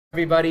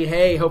Everybody,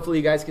 hey, hopefully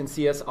you guys can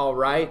see us all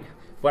right.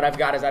 What I've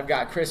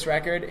got Chris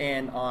Record,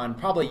 and on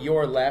probably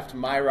your left,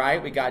 my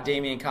right, we got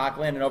Damien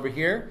Coughlan, and over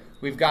here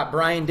we've got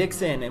Brian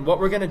Dickson. And what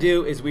we're going to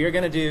do is we are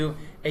going to do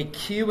a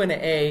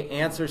Q&A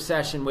answer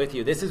session with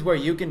you. This is where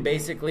you can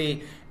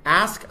basically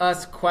ask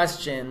us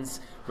questions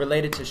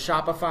related to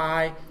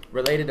Shopify,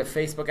 related to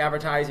Facebook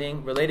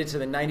advertising, related to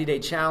the 90-day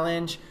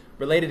challenge,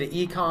 related to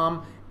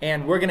ECom,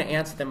 and we're going to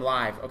answer them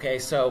live. Okay,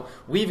 so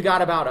we've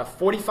got about a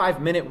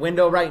 45-minute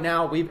window right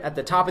now. At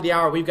the top of the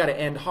hour, we've got to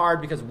end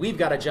hard because we've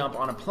got to jump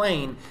on a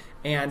plane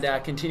and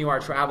continue our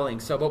traveling.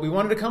 But we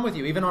wanted to come with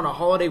you. Even on a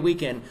holiday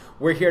weekend,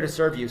 we're here to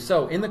serve you.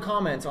 So in the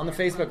comments on the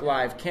Facebook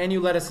Live, can you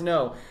let us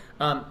know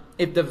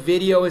if the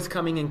video is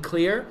coming in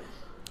clear?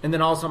 And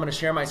then also I'm going to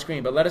share my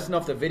screen. But let us know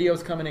if the video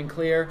is coming in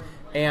clear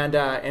and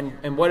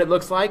what it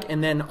looks like.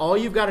 And then all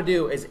you've got to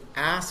do is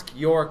ask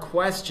your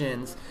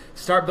questions.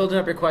 Start building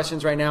up your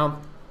questions right now,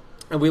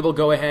 and we will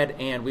go ahead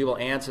and we will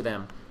answer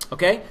them.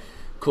 Okay?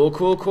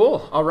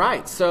 Cool. All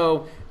right.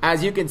 So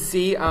as you can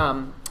see,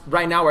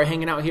 right now we're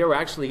hanging out here. We're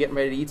actually getting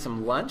ready to eat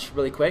some lunch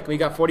really quick. We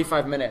got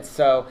 45 minutes.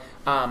 So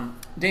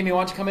Damien,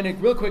 why don't you come in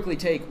and real quickly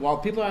while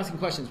people are asking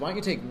questions, why don't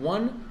you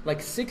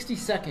take 60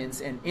 seconds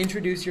and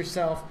introduce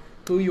yourself,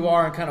 who you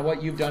are, and kind of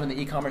what you've done in the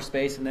e-commerce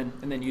space, and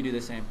then you do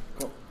the same.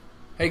 Cool.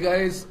 Hey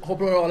guys, hope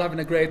you're all having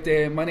a great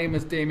day. My name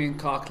is Damien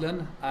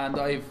Coughlan, and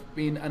I've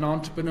been an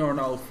entrepreneur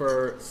now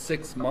for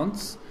 6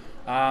 months.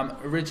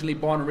 Originally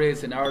born and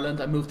raised in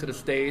Ireland. I moved to the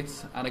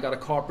States and I got a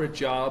corporate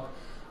job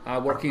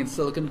working in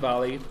Silicon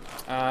Valley.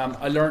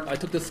 I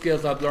took the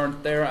skills I've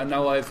learned there, and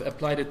now I've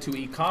applied it to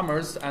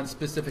e-commerce, and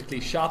specifically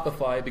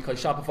Shopify,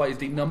 because Shopify is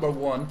the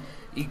 #1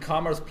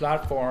 e-commerce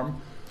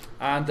platform.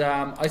 And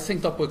I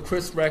synced up with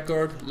Chris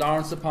Record,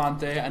 Lawrence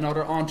Aponte, and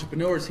other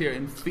entrepreneurs here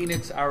in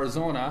Phoenix,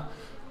 Arizona.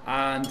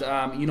 And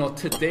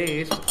to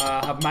date,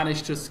 have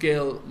managed to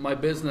scale my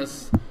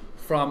business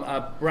from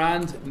a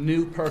brand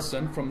new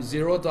person from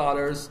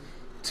 $0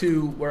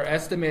 to, we're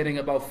estimating,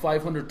 about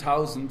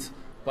 500,000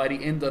 by the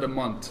end of the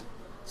month.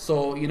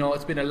 So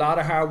it's been a lot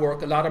of hard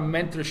work, a lot of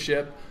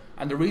mentorship.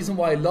 And the reason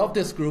why I love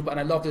this group and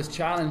I love this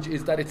challenge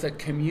is that it's a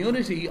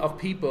community of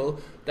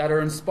people that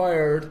are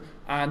inspired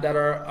and that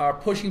are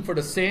pushing for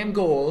the same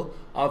goal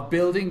of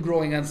building,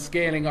 growing, and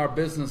scaling our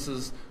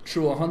businesses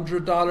through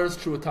 $100,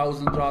 through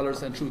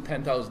 $1,000, and through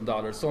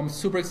 $10,000. So I'm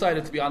super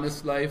excited to be on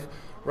this live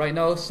right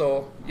now.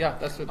 So yeah,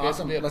 that's what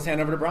awesome. Let's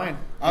hand over to Brian.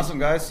 Awesome,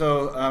 guys.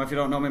 So if you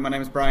don't know me, my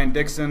name is Brian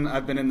Dickson.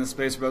 I've been in this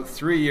space for about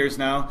 3 years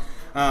now.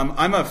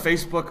 I'm a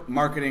Facebook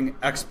marketing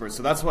expert,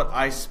 so that's what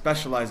I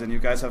specialize in. You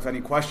guys have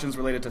any questions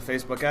related to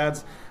Facebook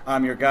ads,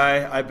 I'm your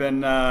guy. I've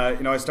been,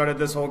 I started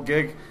this whole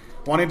gig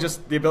wanting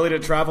just the ability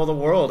to travel the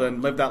world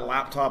and live that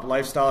laptop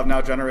lifestyle. I've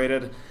now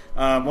generated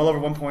well over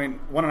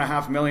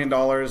 $1.5 million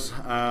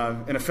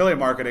in affiliate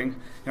marketing,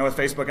 with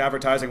Facebook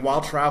advertising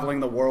while traveling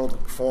the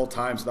world full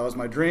time. So that was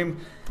my dream,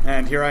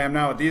 and here I am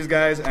now with these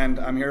guys, and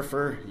I'm here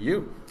for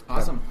you.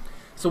 Awesome.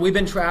 So we've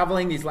been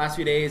traveling these last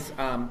few days.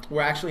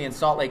 We're actually in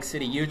Salt Lake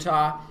City,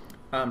 Utah.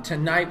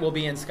 Tonight we'll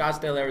be in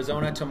Scottsdale,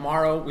 Arizona.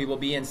 Tomorrow we will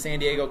be in San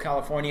Diego,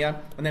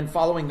 California, and then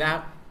following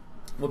that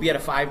we'll be at a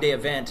 5-day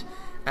event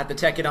at the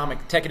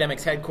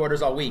Techademics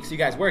headquarters all week. So you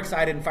guys, we're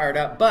excited and fired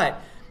up, but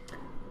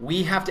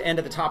we have to end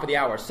at the top of the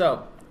hour.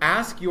 So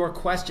ask your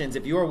questions.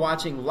 If you are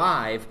watching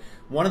live,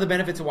 one of the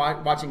benefits of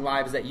watching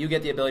live is that you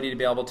get the ability to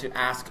be able to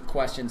ask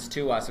questions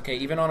to us, okay,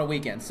 even on a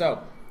weekend.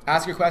 So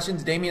ask your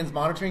questions. Damien's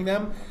monitoring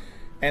them,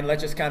 and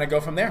let's just kind of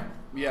go from there.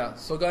 Yeah,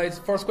 so guys,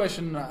 first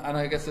question, and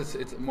I guess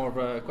it's more of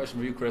a question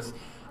for you, Chris.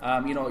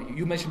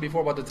 You mentioned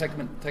before about the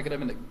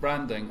Techademic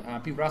branding.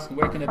 People are asking,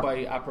 where can they buy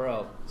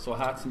apparel? So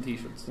hats and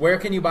t-shirts. Where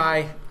can you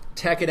buy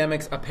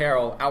Techademics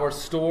apparel? Our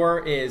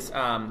store is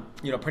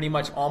pretty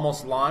much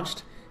almost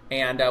launched,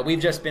 and we've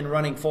just been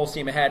running full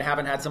steam ahead.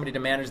 Haven't had somebody to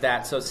manage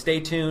that, so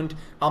stay tuned.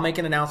 I'll make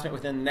an announcement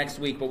within the next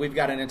week, but we've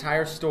got an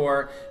entire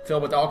store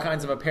filled with all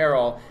kinds of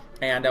apparel,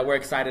 and we're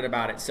excited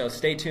about it. So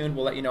stay tuned.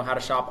 We'll let you know how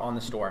to shop on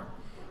the store.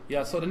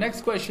 Yeah, so the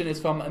next question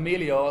is from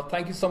Emilio.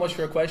 Thank you so much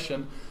for your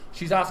question.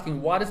 She's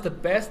asking, what is the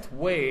best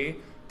way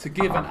to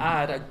give an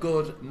ad a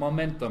good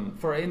momentum?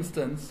 For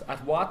instance,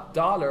 at what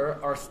dollar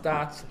or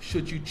stats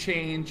should you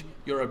change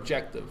your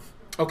objective?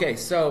 Okay,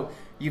 so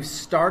you've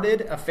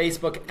started a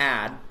Facebook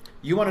ad.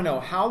 You want to know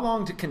how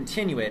long to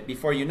continue it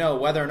before you know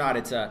whether or not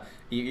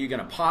you're going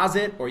to pause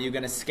it or you're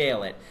going to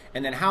scale it.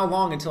 And then how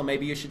long until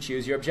maybe you should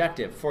choose your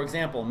objective. For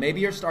example, maybe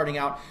you're starting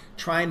out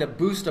trying to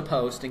boost a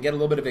post and get a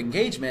little bit of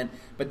engagement,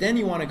 but then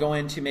you want to go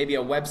into maybe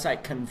a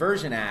website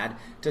conversion ad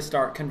to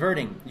start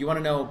converting. You want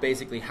to know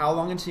basically how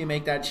long until you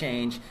make that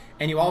change,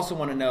 and you also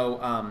want to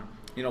know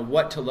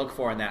what to look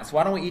for in that. So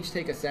why don't we each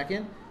take a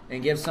second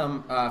and give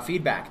some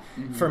feedback.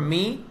 Mm-hmm. For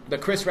me, the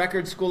Chris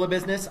Record School of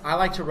Business, I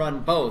like to run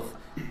both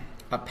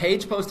a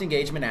page post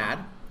engagement ad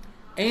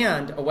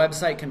and a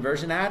website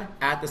conversion ad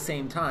at the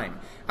same time.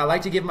 I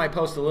like to give my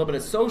post a little bit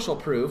of social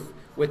proof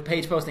with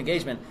page post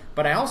engagement,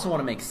 but I also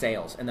want to make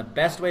sales. And the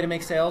best way to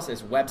make sales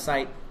is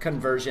website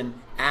conversion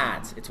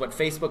ads. It's what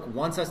Facebook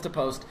wants us to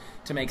post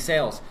to make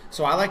sales.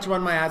 So I like to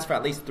run my ads for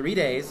at least 3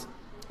 days,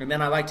 And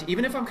then I like to,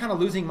 even if I'm kind of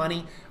losing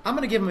money, I'm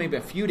going to give them maybe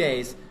a few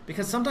days,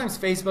 because sometimes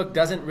Facebook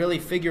doesn't really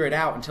figure it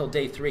out until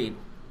day 3.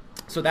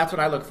 So that's what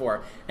I look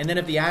for. And then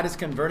if the ad is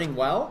converting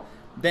well,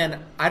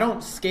 then I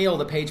don't scale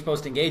the page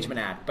post engagement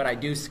ad, but I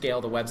do scale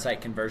the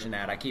website conversion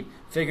ad. I keep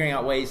figuring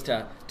out ways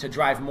to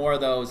drive more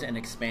of those and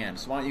expand.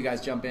 So why don't you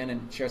guys jump in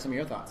and share some of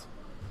your thoughts?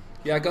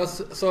 Yeah,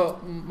 Gus, so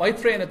my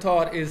train of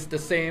thought is the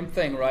same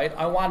thing, right?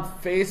 I want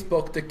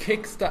Facebook to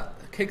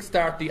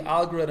kickstart the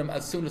algorithm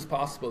as soon as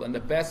possible. And the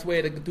best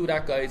way to do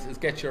that, guys, is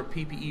get your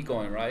PPE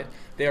going, right?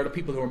 They are the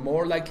people who are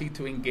more likely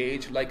to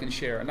engage, like, and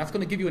share. And that's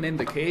going to give you an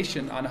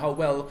indication on how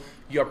well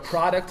your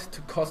product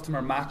to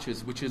customer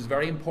matches, which is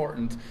very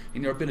important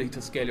in your ability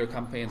to scale your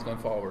campaigns going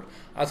forward.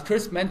 As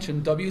Chris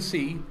mentioned,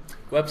 WC,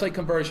 website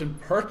conversion,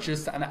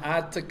 purchase, and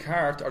add to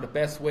cart are the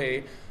best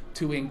way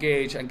to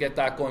engage and get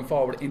that going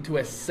forward into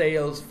a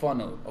sales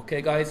funnel.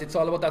 Okay, guys, it's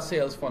all about that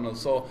sales funnel.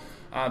 So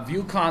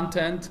view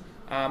content,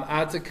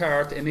 add to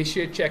cart,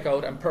 initiate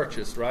checkout, and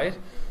purchase, right?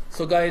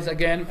 So guys,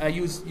 again,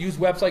 use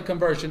website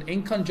conversion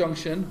in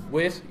conjunction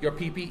with your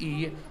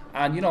PPE,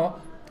 and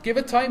give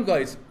it time,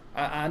 guys.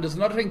 And there's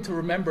another thing to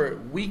remember: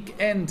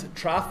 weekend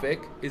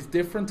traffic is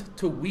different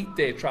to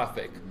weekday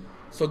traffic.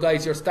 So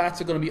guys, your stats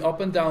are going to be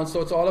up and down.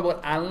 So it's all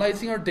about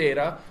analyzing our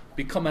data,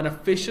 become an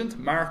efficient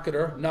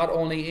marketer, not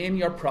only in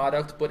your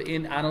product but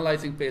in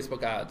analyzing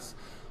Facebook ads.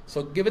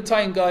 So give it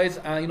time, guys,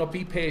 and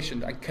be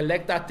patient and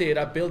collect that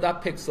data, build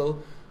that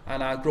pixel,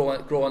 and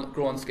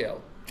grow and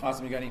scale.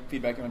 Awesome. You got any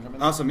feedback you want to jump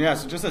in? Awesome. Yeah.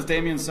 So just as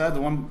Damien said,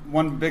 the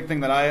one big thing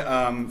that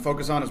I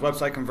focus on is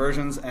website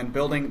conversions and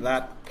building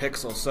that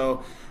pixel.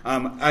 So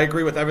I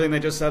agree with everything they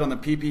just said on the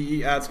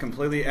PPE ads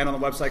completely, and on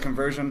the website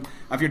conversion.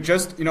 If you're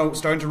just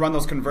starting to run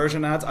those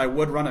conversion ads, I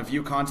would run a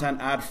view content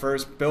ad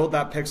first, build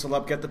that pixel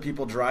up, get the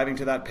people driving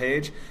to that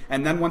page,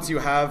 and then once you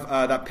have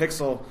that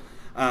pixel,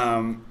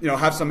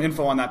 have some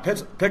info on that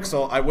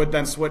pixel, I would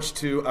then switch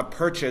to a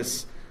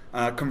purchase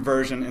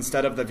conversion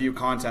instead of the view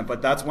content.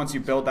 But that's once you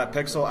build that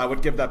pixel. I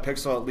would give that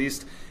pixel at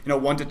least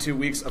 1 to 2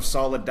 weeks of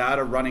solid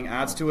data running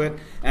ads to it.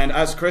 And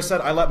as Chris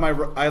said, I let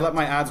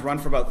my ads run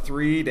for about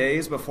 3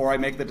 days before I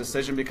make the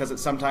decision, because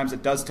sometimes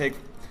it does take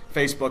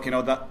Facebook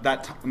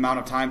that amount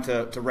of time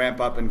to ramp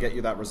up and get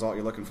you that result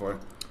you're looking for.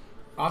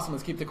 Awesome.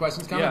 Let's keep the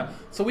questions coming. Yeah.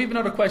 So we have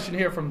another question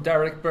here from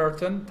Derek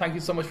Burton. Thank you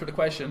so much for the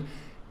question.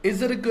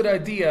 Is it a good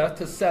idea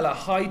to sell a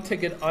high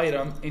ticket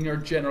item in your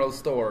general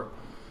store?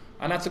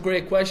 And that's a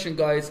great question,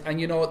 guys. And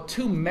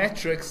 2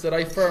 metrics that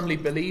I firmly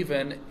believe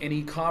in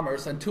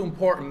e-commerce, and 2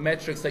 important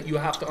metrics that you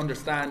have to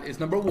understand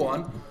is, number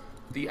 1,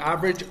 the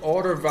average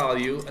order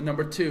value, and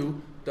number 2,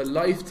 the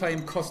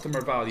lifetime customer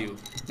value.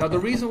 Now, the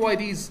reason why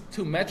these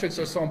 2 metrics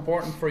are so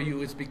important for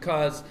you is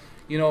because,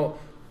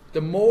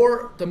 the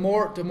more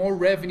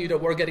revenue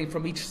that we're getting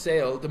from each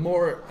sale, the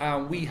more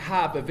we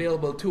have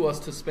available to us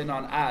to spend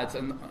on ads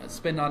and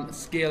spend on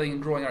scaling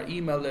and growing our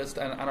email list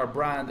and our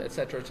brand,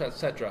 etc.,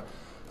 etc.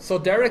 So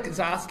Derek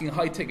is asking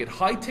high ticket.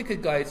 High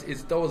ticket, guys,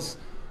 is those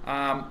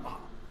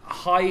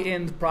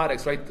high-end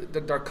products, right?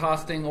 That they're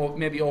costing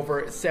maybe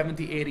over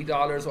 $70,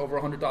 $80,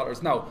 over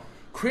 $100. Now,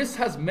 Chris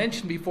has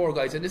mentioned before,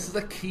 guys, and this is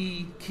a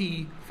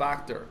key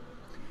factor.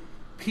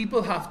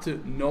 People have to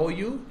know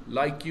you,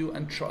 like you,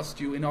 and trust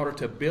you in order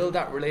to build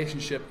that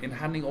relationship in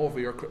handing over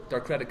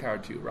their credit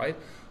card to you, right?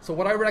 So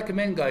what I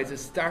recommend, guys,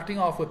 is starting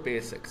off with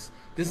basics.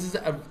 This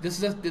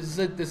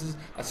is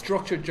a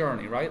structured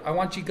journey, right? I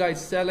want you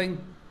guys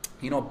selling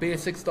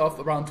basic stuff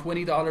around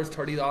 $20,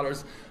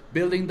 $30,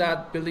 building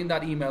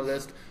that email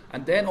list,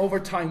 and then over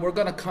time we're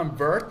going to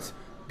convert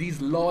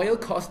these loyal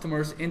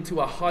customers into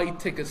a high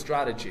ticket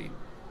strategy.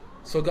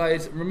 So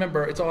guys,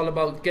 remember, it's all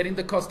about getting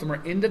the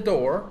customer in the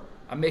door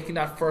and making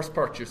that first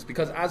purchase,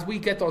 because as we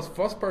get those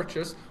first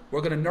purchase,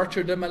 we're going to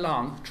nurture them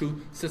along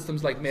through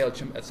systems like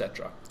MailChimp,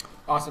 etc.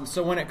 Awesome.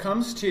 So when it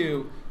comes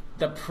to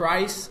the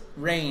price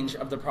range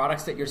of the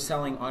products that you're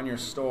selling on your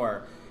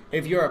store,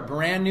 if you're a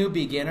brand new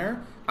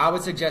beginner, I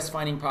would suggest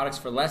finding products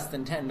for less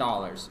than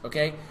 $10,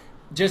 okay?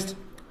 Just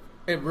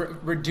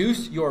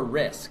reduce your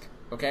risk,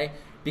 okay?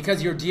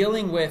 Because you're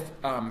dealing with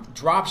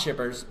drop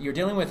shippers, you're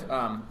dealing with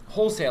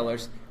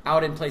wholesalers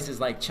out in places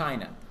like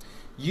China.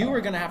 You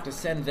are going to have to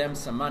send them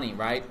some money,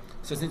 right?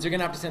 So since you're going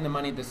to have to send the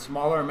money, the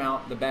smaller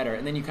amount, the better.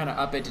 And then you kind of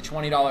up it to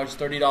 $20,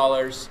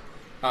 $30,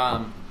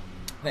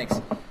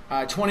 thanks.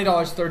 $20,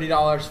 $30,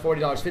 $40,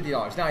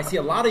 $50. Now I see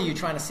a lot of you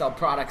trying to sell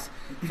products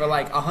for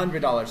like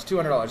 $100, $200,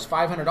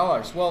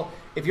 $500. Well,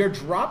 if you're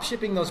drop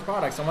shipping those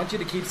products, I want you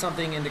to keep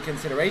something into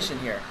consideration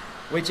here,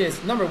 which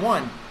is, number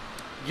 1,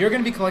 you're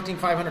going to be collecting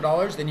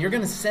 $500, then you're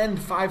going to send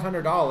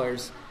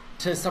 $500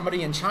 to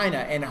somebody in China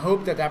and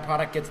hope that that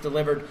product gets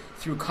delivered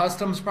through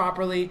customs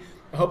properly,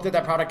 hope that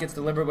that product gets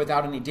delivered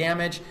without any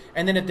damage,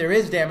 and then if there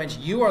is damage,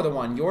 you are the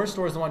one, your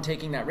store is the one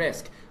taking that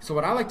risk. So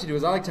what I like to do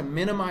is I like to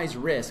minimize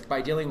risk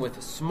by dealing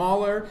with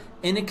smaller,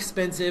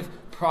 inexpensive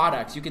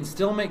products. You can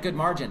still make good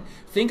margin.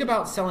 Think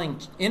about selling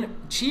in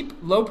cheap,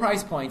 low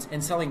price points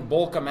and selling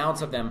bulk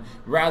amounts of them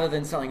rather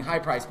than selling high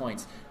price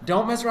points.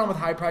 Don't mess around with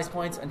high price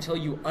points until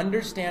you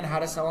understand how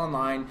to sell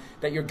online,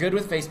 that you're good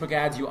with Facebook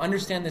ads, you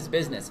understand this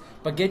business.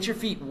 But get your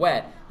feet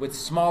wet with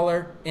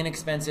smaller,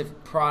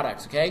 inexpensive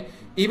products, okay?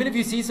 Even if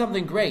you see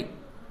something great,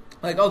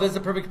 like, oh, this is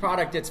a perfect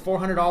product, it's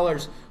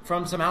 $400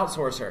 from some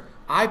outsourcer.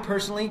 I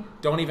personally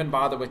don't even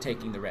bother with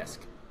taking the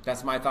risk.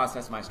 That's my thoughts,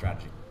 that's my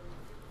strategy.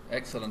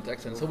 Excellent.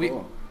 So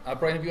Cool.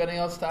 Brian, have you anything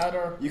else to add?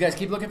 Or? You guys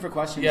keep looking for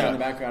questions in the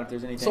background if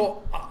there's anything.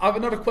 So I have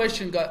another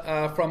question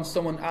from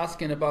someone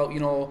asking about,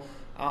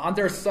 on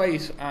their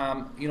site,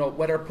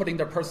 whether putting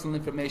their personal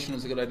information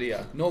is a good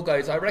idea. No,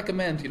 guys, I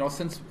recommend,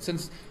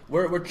 since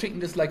we're treating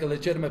this like a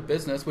legitimate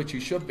business, which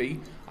you should be,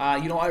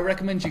 I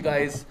recommend you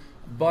guys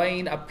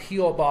buying a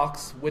PO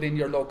box within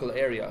your local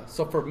area.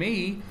 So for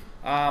me,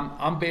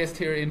 I'm based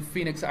here in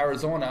Phoenix,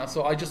 Arizona,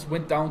 so I just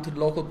went down to the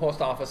local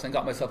post office and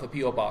got myself a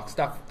PO box.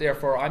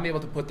 Therefore, I'm able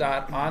to put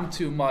that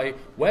onto my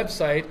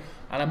website,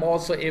 and I'm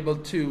also able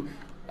to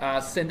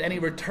send any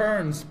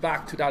returns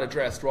back to that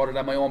address rather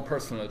than my own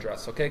personal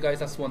address. Okay, guys,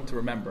 that's one to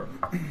remember.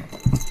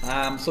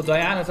 So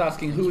Diana's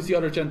asking, who's the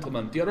other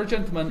gentleman? The other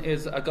gentleman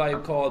is a guy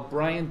called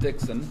Brian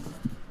Dickson,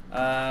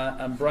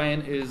 and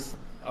Brian is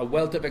a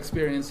wealth of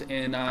experience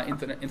in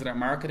internet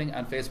marketing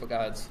and Facebook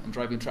ads and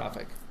driving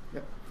traffic.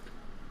 Yep.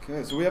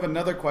 Okay, so we have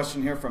another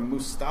question here from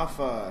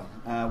Mustafa.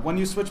 When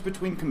you switch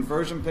between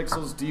conversion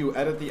pixels, do you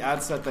edit the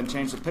ad set then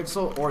change the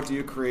pixel, or do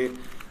you create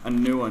a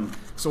new one?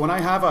 So when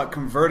I have a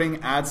converting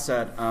ad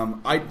set,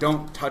 I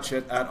don't touch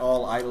it at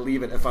all. I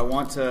leave it. If I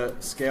want to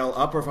scale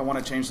up or if I want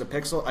to change the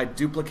pixel, I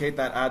duplicate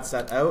that ad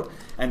set out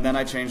and then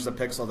I change the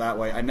pixel that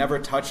way. I never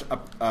touch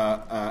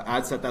a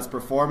ad set that's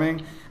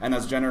performing and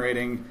that's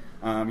generating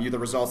you the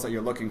results that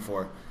you're looking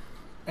for.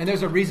 And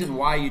there's a reason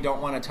why you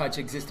don't want to touch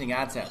existing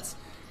ad sets.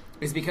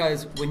 Is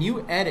because when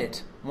you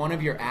edit one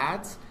of your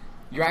ads,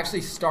 you're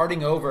actually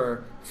starting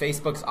over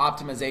Facebook's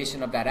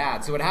optimization of that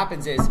ad. So what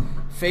happens is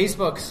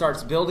Facebook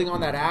starts building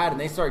on that ad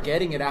and they start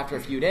getting it after a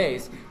few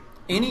days.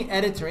 Any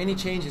edits or any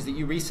changes that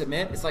you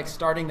resubmit, it's like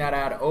starting that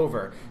ad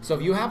over. So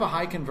if you have a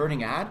high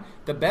converting ad,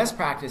 the best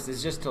practice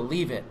is just to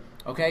leave it.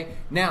 Okay.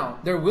 Now,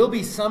 there will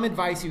be some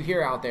advice you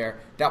hear out there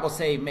that will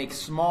say make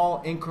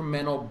small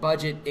incremental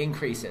budget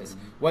increases.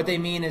 What they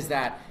mean is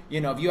that,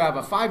 if you have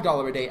a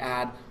 $5 a day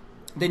ad,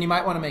 then you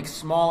might want to make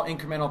small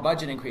incremental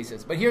budget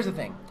increases. But here's the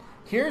thing.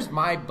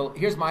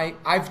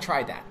 I've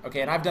tried that,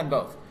 okay, and I've done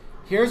both.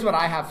 Here's what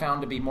I have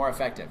found to be more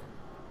effective.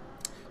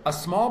 A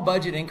small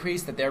budget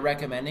increase that they're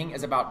recommending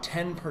is about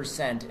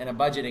 10% in a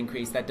budget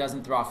increase that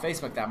doesn't throw off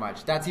Facebook that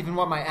much. That's even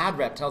what my ad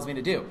rep tells me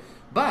to do.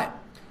 But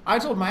I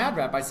told my ad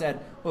rep, I said,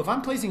 well, if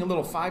I'm placing a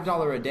little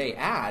 $5 a day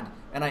ad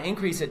and I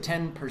increase it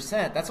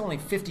 10%, that's only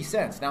 50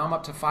 cents. Now I'm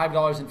up to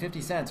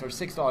 $5.50 or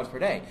 $6 per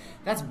day.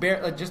 That's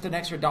just an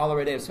extra dollar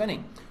a day of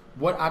spending.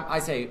 What I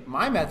say,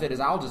 my method is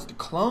I'll just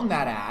clone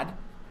that ad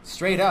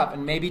straight up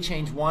and maybe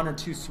change one or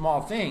two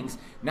small things.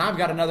 Now I've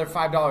got another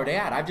 $5 a day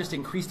ad. I've just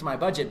increased my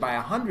budget by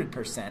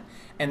 100%,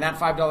 and that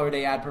 $5 a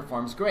day ad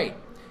performs great.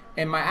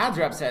 And my ads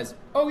rep says,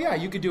 oh yeah,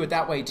 you could do it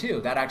that way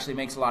too. That actually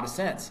makes a lot of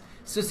sense.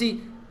 So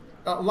see,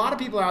 a lot of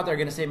people out there are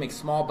going to say make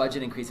small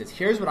budget increases.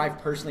 Here's what I've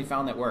personally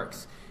found that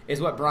works, is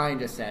what Brian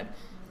just said.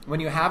 When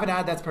you have an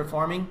ad that's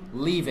performing,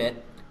 leave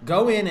it.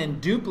 Go in and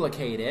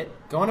duplicate it.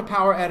 Go into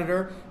Power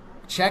Editor,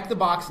 check the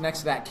box next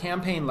to that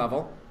campaign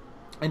level,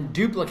 and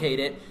duplicate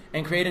it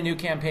and create a new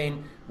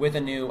campaign with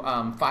a new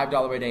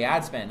 $5 a day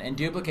ad spend and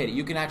duplicate it.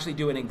 You can actually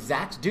do an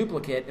exact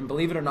duplicate, and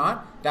believe it or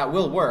not, that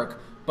will work.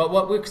 But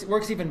what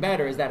works even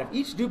better is that if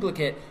each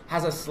duplicate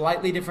has a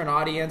slightly different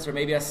audience or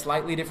maybe a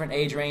slightly different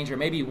age range, or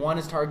maybe one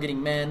is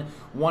targeting men,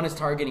 one is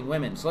targeting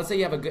women. So let's say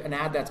you have an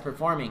ad that's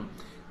performing,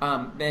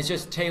 and it's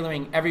just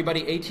tailoring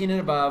everybody 18 and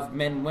above,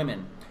 men and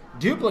women.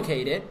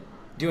 Duplicate it,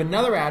 do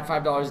another ad,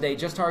 $5 a day,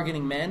 just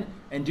targeting men,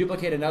 and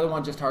duplicate another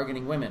one just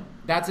targeting women.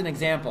 That's an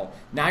example.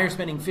 Now you're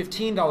spending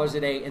 $15 a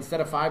day instead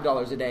of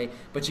 $5 a day,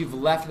 but you've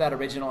left that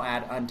original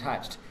ad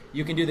untouched.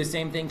 You can do the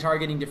same thing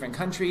targeting different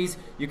countries.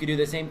 You can do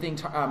the same thing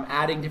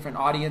adding different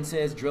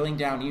audiences, drilling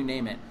down, you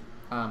name it.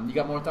 You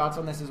got more thoughts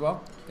on this as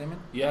well, Damien?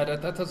 Yeah,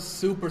 that's a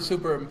super,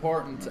 super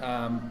important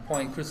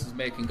point Chris is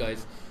making,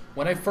 guys.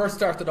 When I first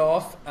started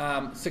off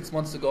 6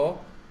 months ago,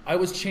 I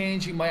was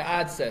changing my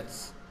ad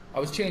sets.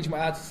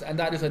 And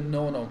that is a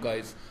no-no,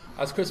 guys.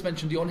 As Chris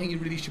mentioned, the only thing you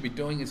really should be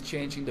doing is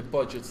changing the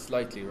budget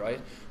slightly,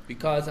 right?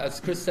 Because as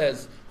Chris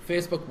says,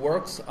 Facebook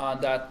works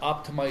on that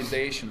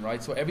optimization,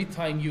 right? So every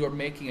time you are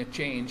making a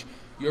change,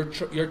 you're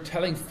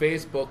telling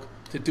Facebook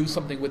to do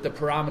something with the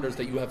parameters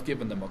that you have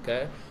given them,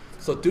 okay?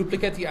 So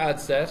duplicate the ad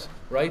set,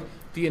 right?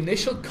 The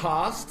initial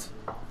cost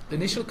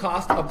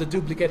of the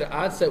duplicated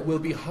ad set will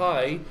be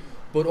high,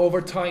 but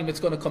over time it's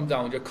going to come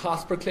down. Your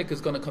cost per click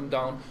is going to come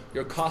down.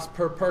 Your cost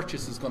per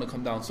purchase is going to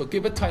come down. So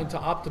give it time to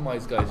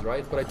optimize, guys,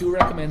 right? But I do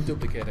recommend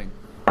duplicating.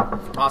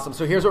 Awesome.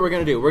 So here's what we're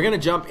going to do. We're going to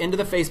jump into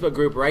the Facebook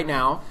group right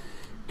now.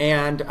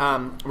 And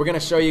we're going to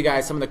show you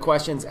guys some of the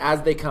questions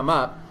as they come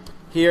up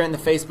here in the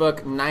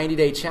Facebook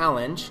 90-day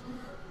challenge.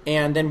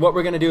 And then what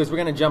we're going to do is we're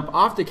going to jump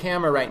off the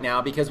camera right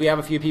now because we have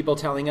a few people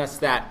telling us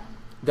that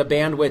the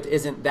bandwidth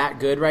isn't that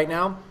good right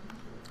now.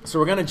 So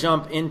we're going to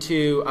jump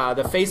into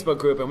the Facebook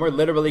group, and we're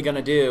literally going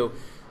to do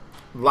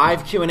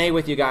live Q&A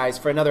with you guys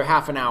for another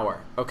half an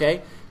hour,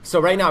 okay? So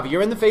right now, if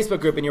you're in the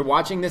Facebook group and you're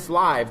watching this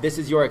live, this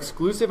is your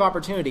exclusive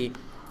opportunity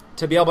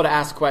to be able to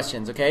ask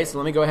questions, okay? So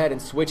let me go ahead and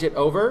switch it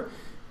over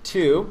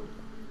to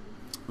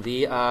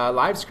the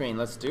live screen.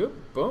 Let's do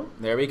it. Boom.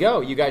 There we go.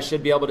 You guys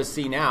should be able to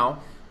see now.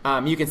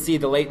 You can see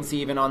the latency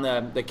even on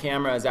the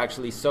camera is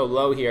actually so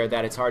low here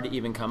that it's hard to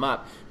even come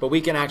up. But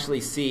we can actually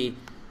see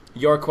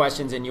your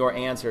questions and your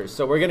answers.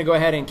 So we're going to go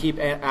ahead and keep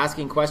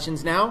asking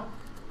questions now.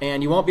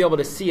 And you won't be able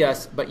to see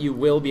us, but you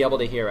will be able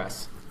to hear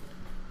us.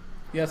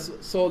 Yes,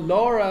 so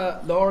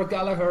Laura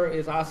Gallagher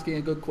is asking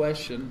a good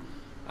question.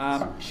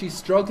 She's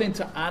struggling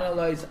to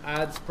analyze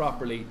ads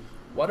properly.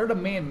 What are the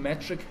main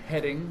metric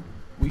heading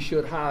we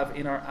should have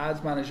in our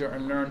ads manager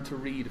and learn to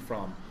read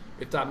from,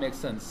 if that makes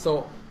sense?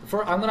 So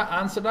I'm going to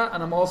answer that,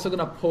 and I'm also going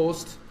to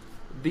post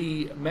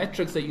the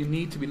metrics that you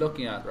need to be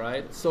looking at,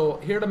 right? So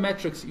here are the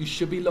metrics you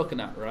should be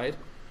looking at, right?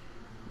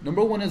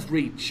 Number one is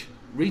reach.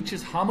 Reach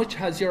is how much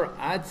has your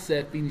ad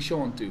set been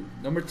shown to.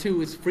 Number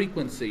two is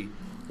frequency.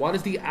 What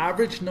is the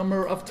average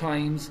number of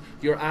times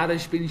your ad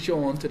has been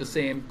shown to the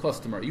same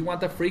customer? You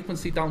want that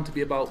frequency down to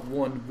be about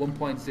 1, 1.0,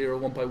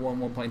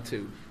 1.1,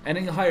 1.2.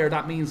 Anything higher,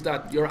 that means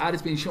that your ad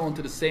is being shown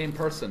to the same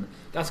person.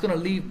 That's going to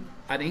leave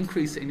an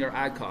increase in your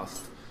ad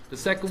cost. The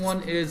second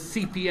one is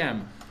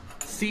CPM.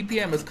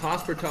 CPM is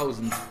cost per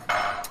thousand.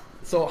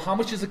 So how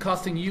much is it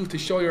costing you to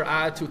show your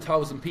ad to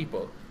 1,000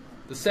 people?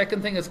 The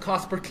second thing is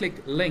cost per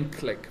click, link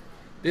click.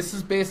 This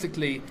is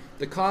basically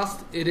the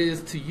cost it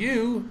is to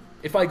you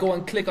if I go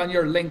and click on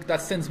your link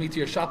that sends me to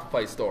your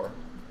Shopify store.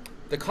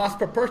 The cost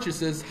per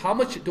purchase is how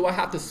much do I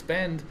have to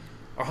spend,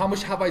 or how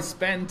much have I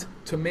spent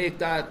to make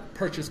that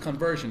purchase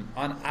conversion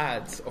on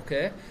ads,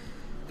 okay?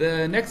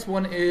 The next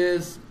one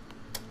is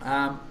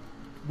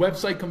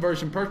website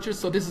conversion purchase.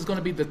 So this is going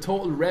to be the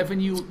total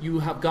revenue you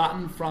have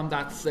gotten from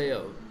that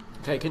sale.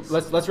 Okay,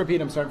 let's repeat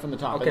them starting from the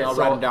top, okay, and I'll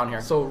write them down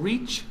here. So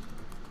reach.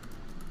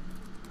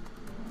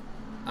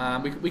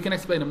 We can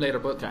explain them later,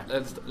 but okay.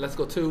 let's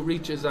go to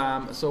reach is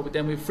so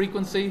then we have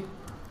frequency,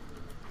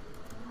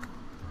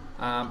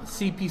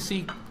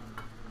 CPC,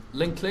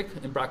 link click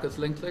in brackets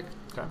link click,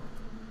 okay,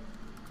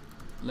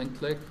 link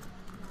click,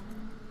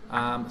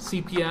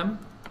 CPM.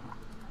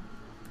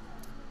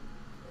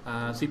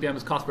 CPM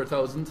is cost per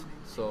thousand,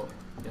 so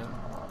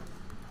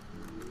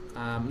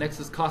yeah. Next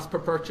is cost per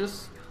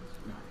purchase.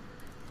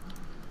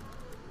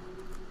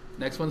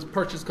 Next one's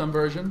purchase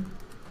conversion.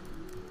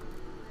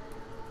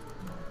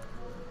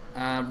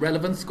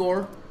 Relevance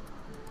score,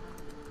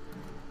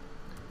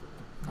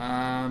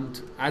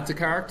 and add to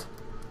cart,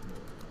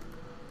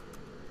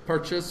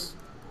 purchase,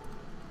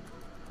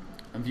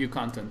 and view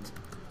content.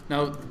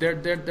 Now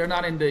they're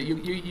not in the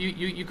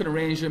you can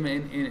arrange them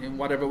in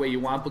whatever way you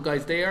want, but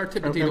guys, they are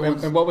typically the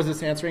ones. And what was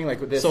this answering like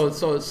with this? So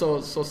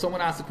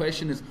someone asked the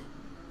question is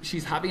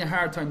she's having a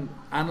hard time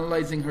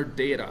analyzing her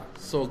data.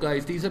 So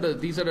guys, these are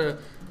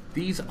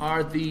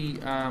the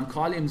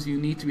columns you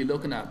need to be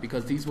looking at,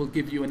 because these will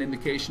give you an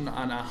indication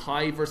on a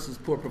high versus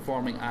poor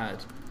performing ad.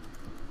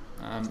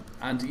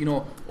 And you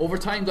know, over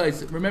time,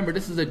 guys, remember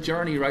this is a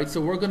journey, right?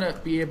 So we're going to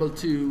be able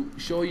to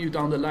show you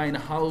down the line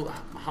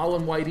how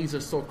and why these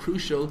are so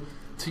crucial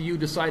to you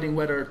deciding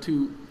whether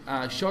to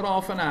shut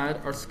off an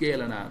ad or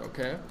scale an ad.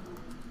 Okay.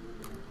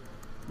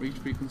 Reach,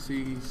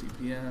 frequency,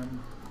 CPM.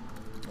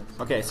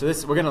 Okay, so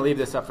we're going to leave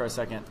this up for a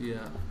second. Yeah.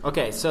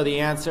 Okay, so the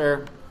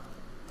answer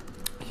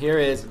here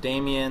is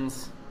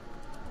Damien's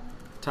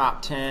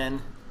top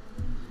 10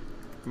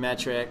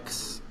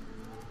 metrics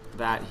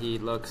that he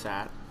looks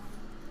at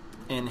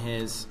in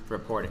his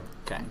reporting.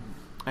 Okay,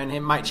 and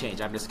it might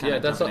change. I'm just kind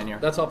of jumping in here.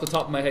 That's off the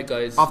top of my head,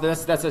 guys.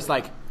 That's just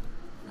like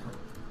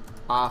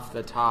off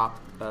the top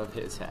of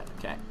his head.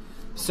 Okay,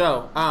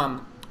 so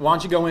why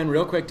don't you go in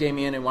real quick,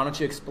 Damien, and why don't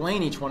you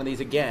explain each one of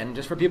these again,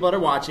 just for people that are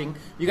watching.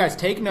 You guys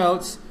take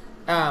notes.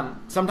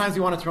 Sometimes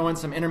we want to throw in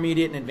some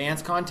intermediate and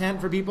advanced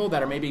content for people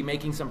that are maybe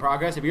making some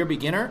progress. If you're a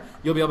beginner,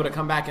 you'll be able to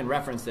come back and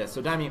reference this.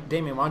 So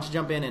Damien, why don't you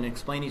jump in and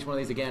explain each one of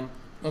these again?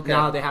 Okay.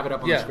 Now they have it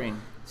up on the screen.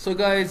 So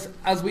guys,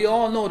 as we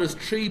all know, there's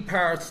 3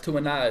 parts to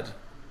an ad.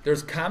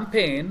 There's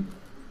campaign,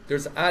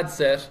 there's ad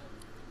set,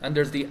 and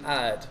there's the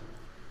ad.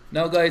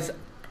 Now guys,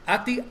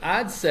 at the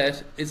ad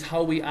set is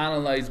how we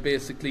analyze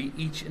basically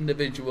each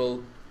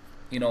individual,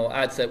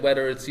 ad set,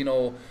 whether it's,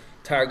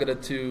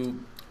 targeted to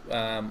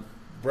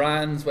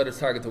brands, whether it's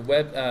targeted to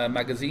web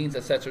magazines,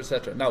 etc.,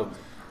 etc. Now,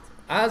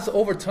 as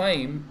over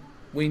time,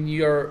 when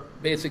you're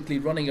basically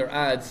running your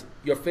ads,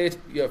 your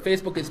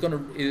Facebook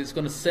is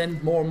gonna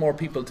send more and more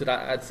people to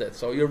that ad set.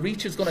 So your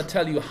reach is gonna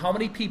tell you how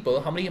many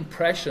people, how many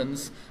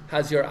impressions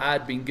has your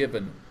ad been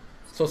given.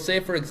 So say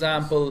for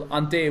example,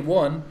 on day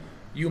 1,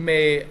 you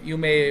may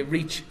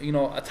reach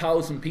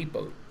 1,000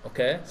 people.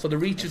 Okay, so the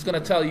reach is gonna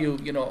tell you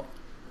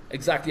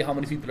exactly how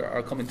many people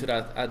are coming to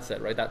that ad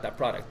set, right? That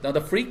product. Now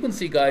the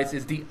frequency, guys,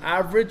 is the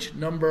average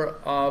number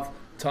of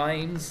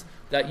times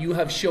that you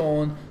have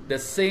shown the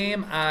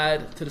same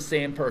ad to the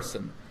same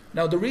person.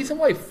 Now the reason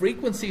why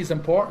frequency is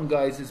important,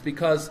 guys, is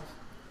because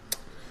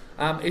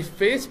if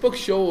Facebook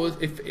shows,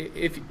 if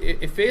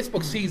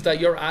Facebook sees that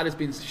your ad is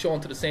being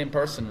shown to the same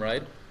person,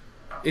 right,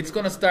 it's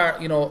going to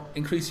start,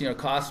 increasing your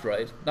cost,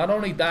 right? Not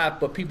only that,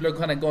 but people are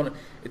kind of going.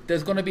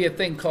 There's going to be a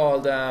thing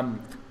called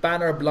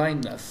banner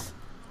blindness.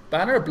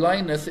 Banner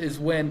blindness is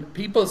when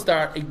people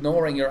start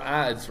ignoring your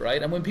ads,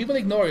 right? And when people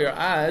ignore your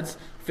ads,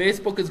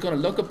 Facebook is going to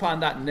look upon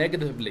that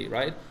negatively,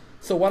 right?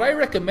 So what I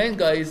recommend,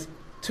 guys,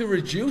 to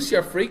reduce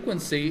your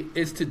frequency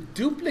is to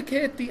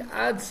duplicate the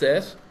ad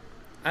set.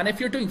 And if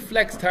you're doing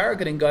flex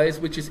targeting, guys,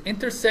 which is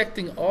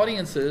intersecting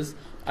audiences,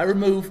 I would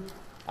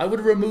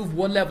remove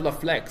one level of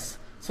flex.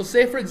 So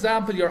say, for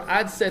example, your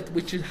ad set,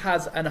 which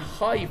has a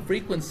high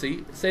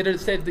frequency, say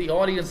the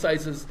audience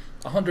size is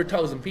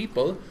 100,000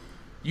 people,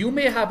 you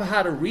may have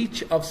had a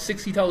reach of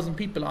 60,000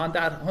 people on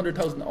that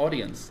 100,000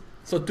 audience.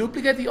 So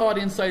duplicate the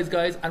audience size,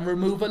 guys, and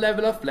remove a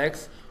level of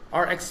flex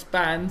or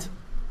expand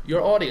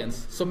your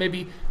audience. So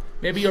maybe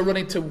you're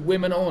running to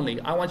women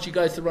only. I want you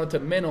guys to run to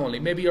men only.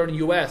 Maybe you're in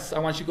the US. I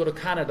want you to go to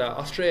Canada,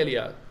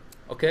 Australia.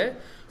 Okay?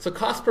 So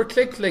cost per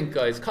click link,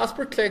 guys. Cost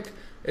per click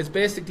is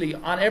basically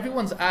on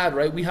everyone's ad,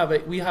 right? We have a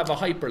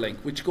hyperlink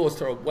which goes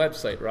to our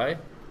website, right?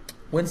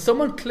 When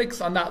someone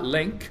clicks on that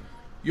link,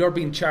 you're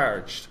being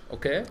charged.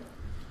 Okay?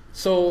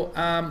 So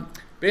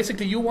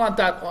basically you want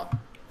that.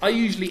 I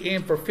usually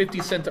aim for 50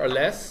 cents or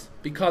less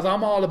because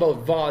I'm all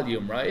about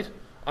volume, right?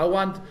 I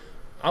want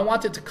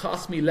it to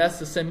cost me less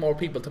to send more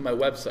people to my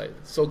website.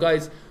 So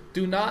guys,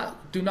 do not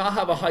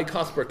have a high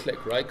cost per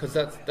click, right? Because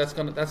that's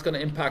gonna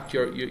impact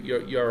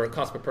your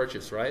cost per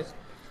purchase, right?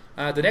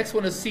 The next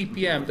one is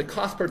CPM, the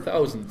cost per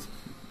thousand.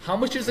 How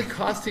much is it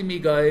costing me,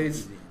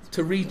 guys,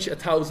 to reach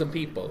 1,000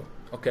 people?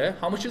 Okay,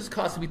 how much is it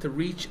costing me to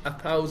reach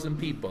 1,000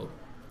 people?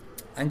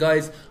 And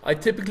guys, I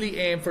typically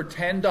aim for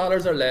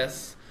 $10 or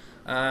less.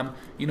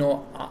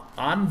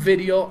 On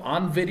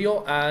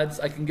video ads,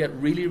 I can get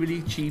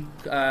really cheap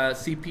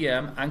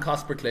CPM and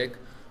cost per click.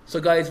 So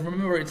guys,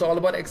 remember, it's all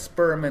about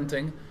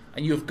experimenting,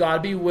 and you've got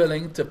to be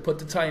willing to put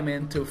the time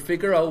in to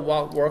figure out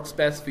what works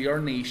best for your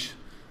niche,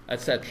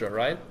 etc.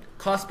 Right?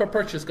 Cost per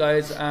purchase,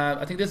 guys.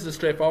 I think this is a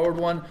straightforward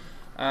one.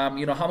 How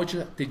much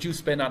did you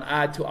spend on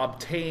ad to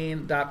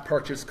obtain that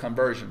purchase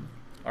conversion?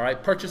 All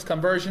right, purchase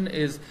conversion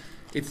is.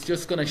 It's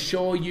just going to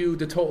show you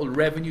the total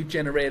revenue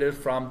generated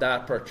from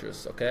that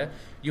purchase. Okay,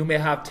 you may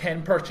have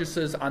 10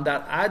 purchases on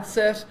that ad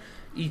set.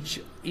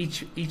 Each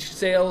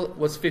sale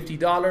was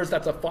 $50.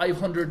 That's a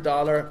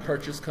 $500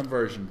 purchase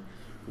conversion.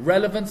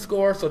 Relevant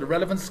score. So the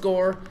relevant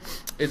score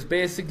is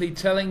basically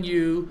telling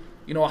you,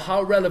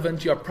 how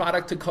relevant your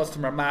product to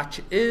customer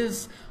match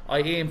is. I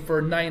aim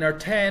for 9 or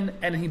 10.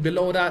 Anything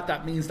below that,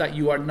 that means that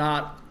you are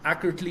not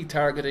accurately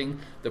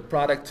targeting the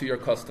product to your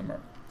customer.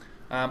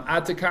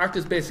 Add to cart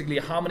is basically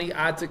how many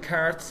add to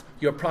carts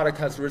your product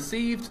has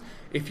received.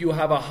 If you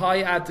have a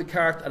high add to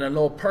cart and a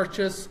low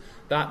purchase,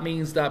 that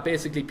means that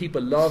basically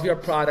people love your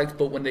product,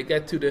 but when they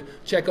get to the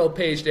checkout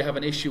page, they have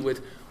an issue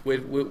with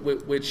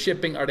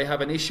shipping, or they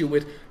have an issue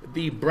with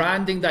the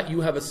branding that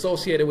you have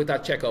associated with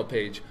that checkout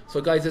page.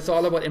 So guys, it's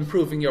all about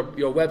improving your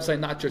website,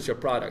 not just your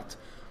product.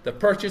 The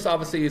purchase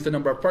obviously is the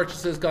number of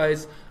purchases,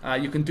 guys.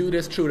 You can do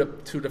this through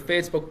the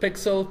Facebook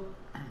pixel.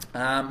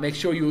 Make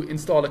sure you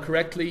install it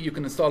correctly. You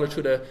can install it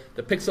through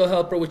the Pixel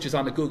Helper, which is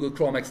on the Google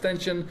Chrome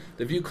extension.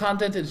 The view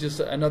content is just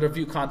another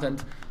view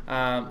content.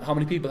 How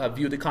many people have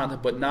viewed the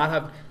content but not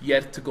have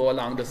yet to go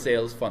along the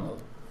sales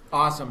funnel?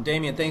 Awesome.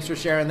 Damien, thanks for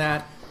sharing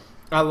that.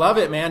 I love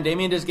it, man.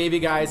 Damien just gave you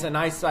guys a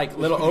nice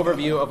little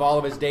overview of all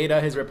of his data,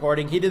 his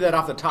reporting. He did that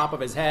off the top of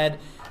his head.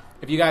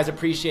 If you guys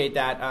appreciate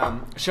that,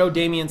 show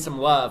Damien some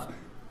love.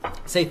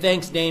 Say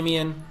thanks,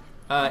 Damien,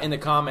 in the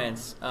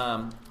comments.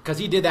 Because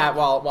he did that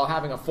while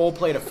having a full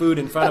plate of food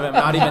in front of him,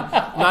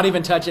 not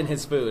even touching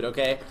his food.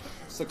 Okay.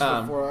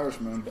 6'4"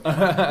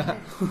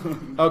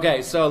 Irishman.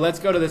 Okay, so let's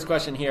go to this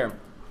question here.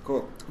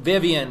 Cool.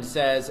 Vivian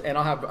says, and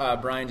I'll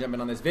have Brian jump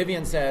in on this.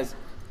 Vivian says,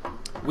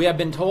 we have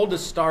been told to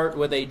start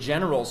with a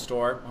general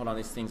store. Hold on,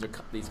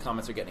 these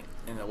comments are getting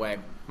in the way.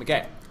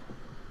 Okay.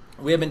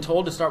 We have been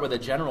told to start with a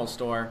general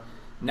store.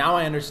 Now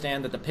I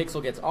understand that the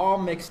pixel gets all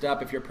mixed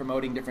up if you're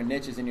promoting different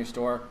niches in your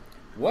store.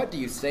 What do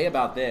you say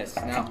about this?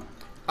 Now,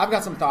 I've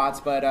got some thoughts,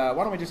 but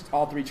why don't we just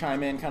all three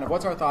chime in? Kind of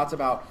what's our thoughts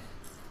about,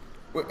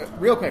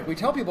 real quick, we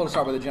tell people to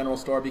start with a general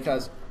store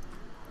because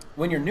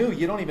when you're new,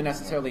 you don't even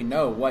necessarily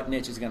know what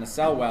niche is going to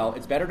sell well.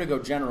 It's better to go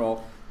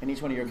general, and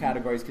each one of your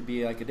categories could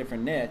be like a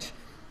different niche,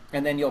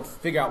 and then you'll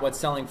figure out what's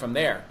selling from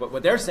there. But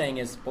what they're saying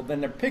is, well,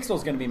 then their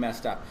pixel's going to be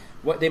messed up.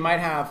 They might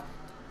have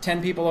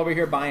 10 people over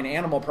here buying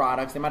animal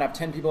products. They might have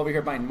 10 people over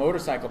here buying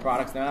motorcycle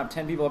products. They might have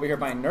 10 people over here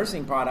buying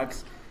nursing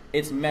products.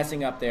 It's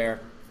messing up their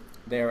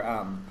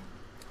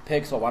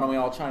pixel. Why don't we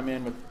all chime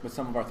in with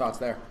some of our thoughts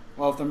there?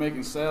 Well, if they're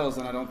making sales,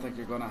 then I don't think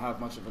you're going to have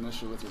much of an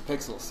issue with your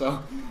pixels.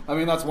 So, I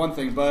mean, that's one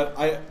thing. But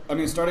I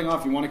mean, starting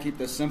off, you want to keep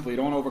this simple. You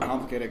don't want to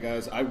overcomplicate it,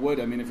 guys. I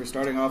mean, if you're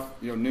starting off,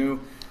 new,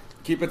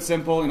 keep it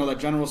simple. That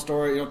general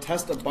store.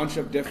 Test a bunch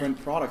of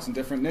different products and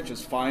different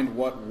niches. Find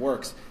what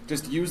works.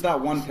 Just use that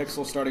one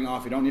pixel starting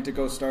off. You don't need to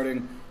go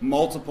starting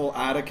multiple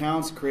ad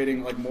accounts,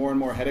 creating like more and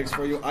more headaches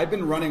for you. I've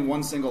been running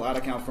one single ad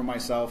account for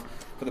myself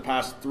for the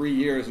past 3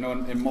 years,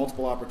 in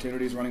multiple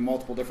opportunities, running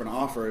multiple different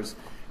offers,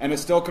 and it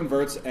still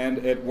converts and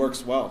it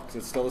works well because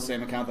it's still the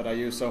same account that I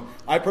use. So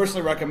I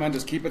personally recommend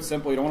just keep it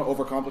simple. You don't want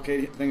to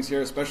overcomplicate things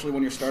here, especially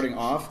when you're starting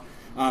off,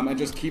 and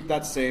just keep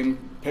that same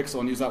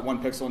pixel and use that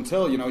one pixel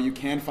until you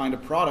can find a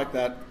product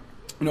that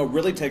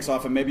really takes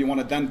off, and maybe you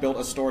want to then build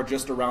a store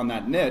just around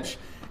that niche,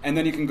 and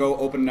then you can go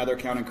open another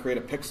account and create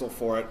a pixel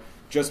for it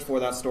just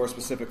for that store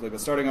specifically. But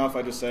starting off,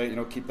 I just say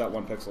keep that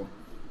one pixel.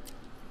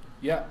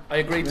 Yeah, I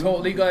agree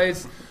totally,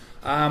 guys.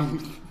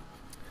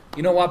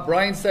 What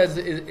Brian says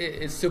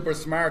is super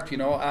smart.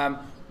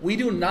 We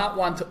do not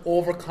want to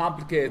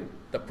overcomplicate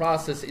the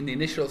process in the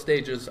initial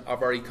stages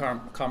of our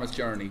e-commerce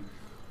journey.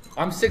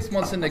 I'm 6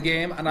 months in the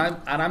game, and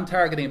I'm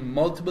targeting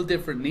multiple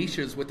different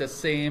niches with the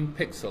same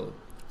pixel.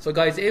 So,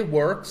 guys, it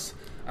works.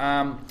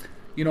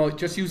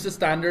 Just use the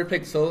standard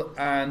pixel,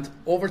 and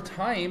over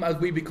time, as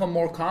we become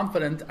more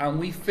confident and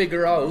we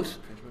figure out,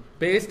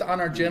 based on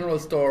our general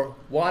store,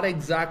 what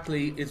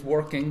exactly is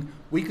working,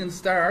 we can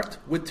start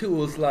with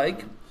tools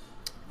like,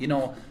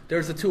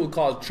 there's a tool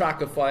called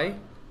Trackify,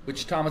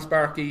 which Thomas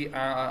Barkey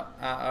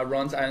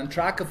runs, and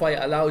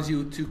Trackify allows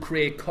you to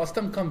create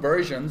custom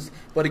conversions.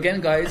 But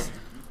again, guys,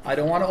 I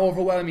don't want to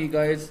overwhelm you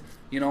guys.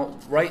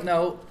 Right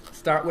now,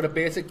 start with a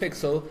basic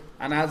pixel,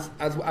 and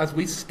as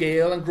we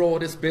scale and grow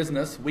this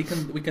business, we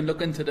can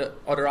look into the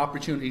other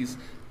opportunities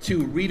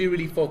to really,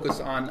 really focus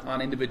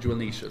on individual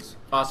niches.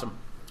 Awesome.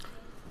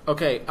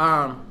 Okay,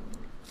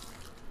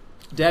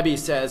 Debbie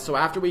says, so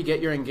after we get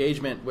your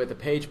engagement with a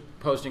page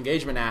post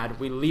engagement ad,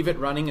 we leave it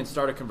running and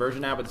start a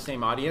conversion ad with the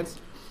same audience?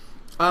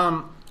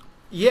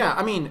 Yeah,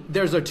 I mean,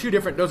 those are two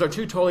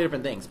totally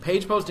different things.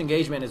 Page post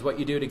engagement is what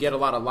you do to get a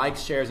lot of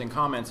likes, shares, and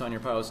comments on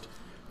your post.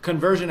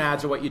 Conversion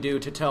ads are what you do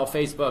to tell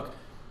Facebook,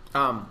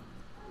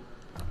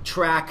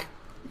 track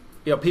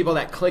people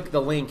that click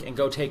the link and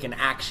go take an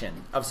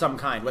action of some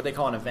kind, what they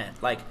call an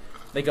event. Like,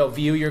 they go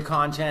view your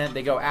content,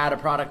 they go add a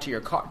product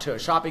to a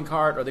shopping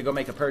cart, or they go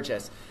make a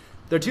purchase.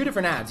 They're two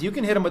different ads. You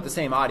can hit them with the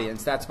same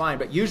audience, that's fine.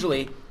 But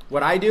usually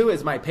what I do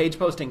is my page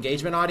post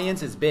engagement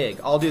audience is big.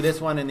 I'll do this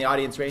one in the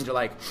audience range of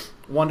like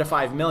 1 to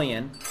 5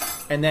 million.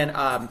 And then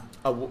a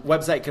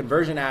website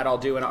conversion ad I'll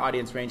do in an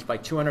audience range of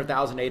like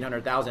 200,000,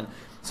 800,000.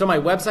 So my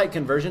website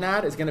conversion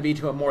ad is going to be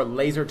to a more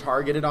laser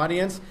targeted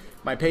audience.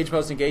 My page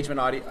post engagement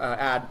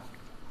ad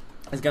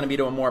is going to be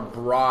to a more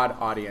broad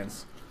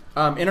audience.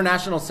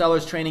 International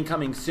sellers training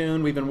coming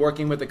soon. We've been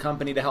working with the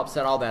company to help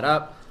set all that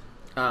up.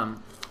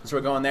 So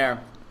we're going there.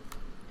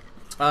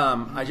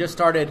 I just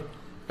started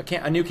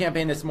a new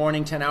campaign this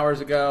morning, 10 hours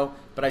ago,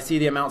 but I see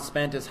the amount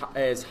spent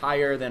is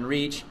higher than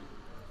reach.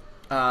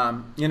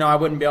 I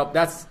wouldn't be able.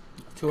 That's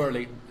too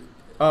early.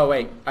 Oh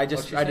wait, I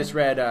just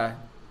read. Yeah.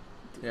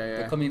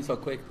 They're coming in so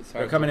quick.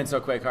 They're coming in so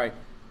quick. All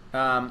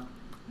right.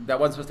 That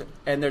wasn't supposed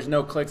to, and there's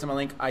no clicks on my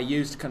link. I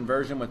used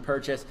conversion with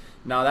purchase.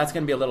 Now that's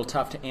going to be a little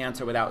tough to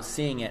answer without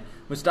seeing it.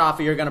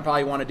 Mustafa, you're going to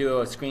probably want to do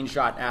a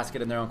screenshot, ask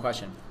it in their own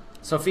question.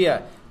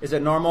 Sophia, is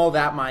it normal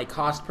that my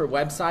cost per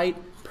website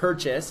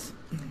purchase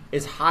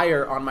is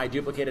higher on my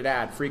duplicated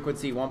ad?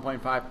 Frequency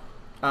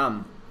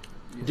 1.5.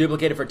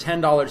 Duplicated for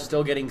 $10,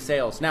 still getting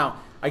sales. Now,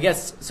 I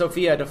guess,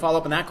 Sophia, to follow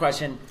up on that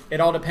question, it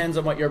all depends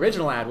on what your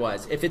original ad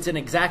was. If it's an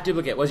exact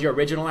duplicate, was your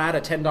original ad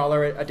a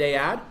 $10 a day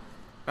ad?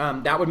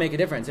 That would make a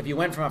difference. If you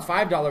went from a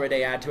 $5 a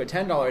day ad to a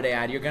 $10 a day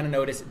ad, you're going to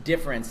notice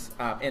difference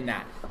in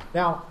that.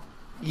 Now,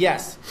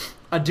 yes,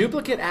 a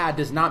duplicate ad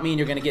does not mean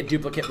you're going to get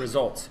duplicate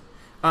results.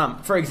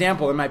 For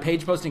example, in my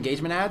page post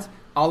engagement ads,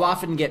 I'll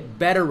often get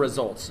better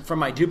results from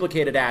my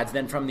duplicated ads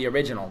than from the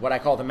original, what I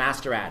call the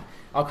master ad.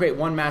 I'll create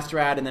one master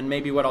ad, and then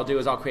maybe what I'll do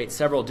is I'll create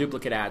several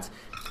duplicate ads.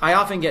 I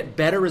often get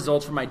better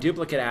results from my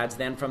duplicate ads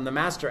than from the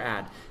master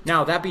ad.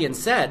 Now, that being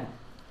said,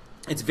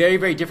 it's very,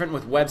 very different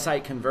with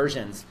website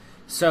conversions.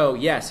 So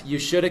yes, you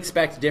should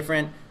expect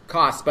different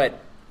costs, but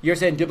you're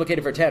saying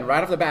duplicated for 10.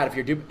 Right off the bat,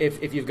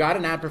 if you've got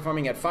an ad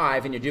performing at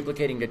 5 and you're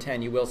duplicating to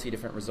 10, you will see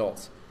different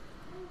results.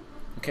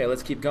 Okay,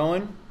 let's keep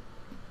going.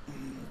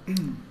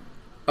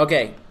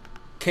 Okay,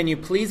 can you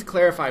please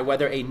clarify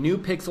whether a new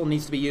pixel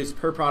needs to be used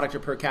per product or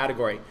per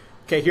category?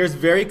 Okay, here's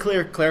very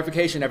clear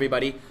clarification,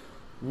 everybody.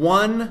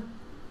 1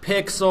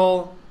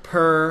 pixel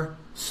per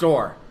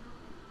store.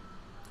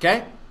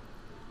 Okay?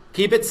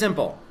 Keep it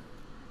simple.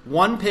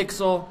 1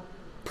 pixel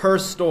per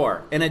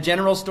store. In a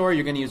general store,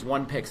 you're going to use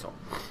 1 pixel.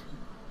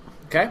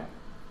 Okay?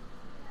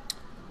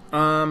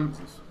 Why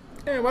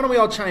don't we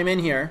all chime in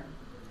here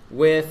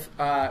with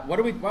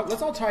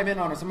let's all chime in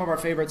on some of our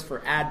favorites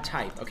for ad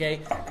type.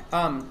 Okay?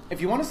 If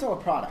you want to sell a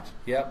product,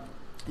 yep,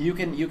 You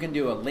can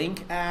do a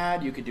link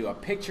ad, you could do a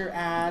picture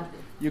ad,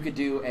 you could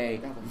do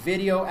a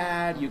video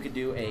ad, you could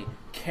do a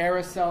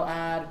carousel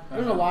ad.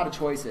 There's a lot of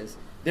choices.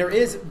 There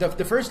is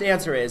the first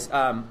answer is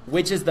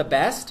which is the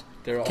best?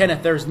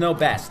 Kenneth, there's no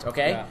best,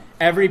 okay? Yeah.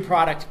 Every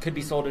product could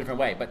be sold a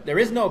different way, but there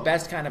is no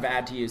best kind of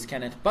ad to use,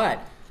 Kenneth. But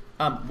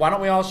why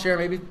don't we all share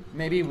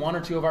maybe one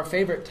or two of our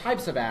favorite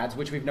types of ads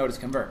which we've noticed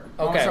convert? Okay.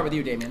 I'll start with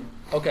you, Damien.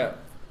 Okay.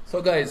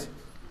 So guys,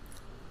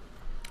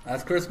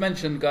 as Chris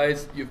mentioned,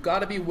 guys, you've got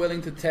to be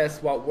willing to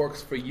test what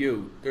works for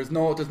you. There's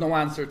no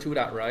answer to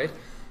that, right?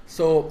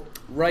 So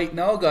right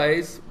now,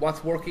 guys,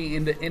 what's working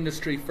in the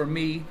industry for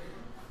me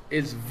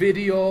is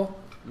video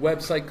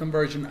website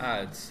conversion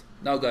ads.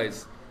 Now,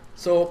 guys,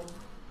 so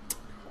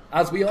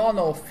as we all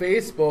know,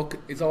 Facebook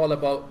is all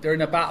about, they're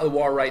in a battle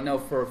war right now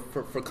for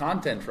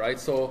content, right?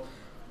 So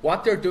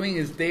what they're doing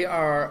is they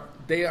are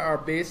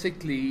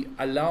basically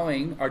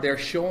allowing, or they're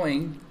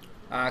showing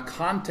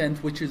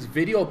content which is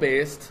video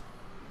based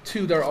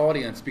to their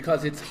audience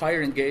because it's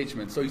higher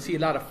engagement. So you see a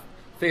lot of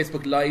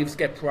Facebook Lives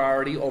get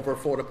priority over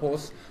photo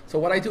posts. So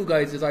what I do,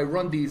 guys, is I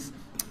run these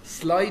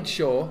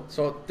slideshow.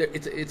 So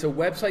it's a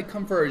website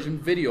conversion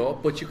video,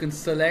 but you can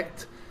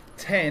select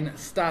 10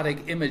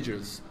 static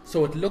images,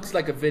 so it looks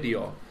like a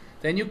video.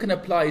 Then you can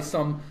apply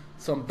some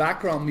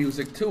background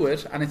music to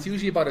it, and it's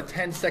usually about a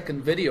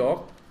 10-second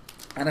video,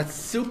 and it's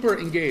super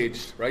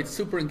engaged, right?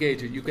 Super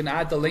engaging. You can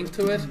add the link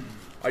to it,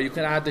 or you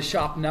can add the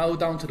shop now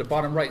down to the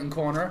bottom right hand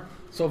corner.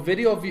 So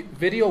video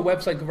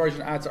website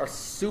conversion ads are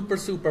super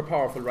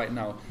powerful right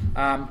now.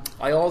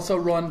 I also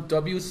run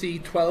WC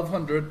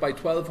 1200 by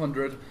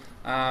 1200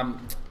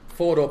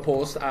 photo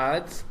post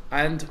ads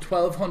and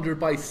 1200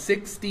 by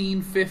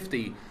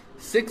 1650.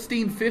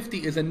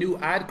 1650 is a new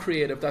ad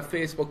creative that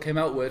Facebook came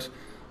out with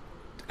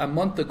a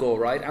month ago,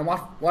 right? And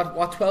what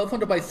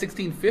 1200 by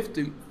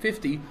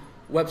 1650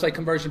 website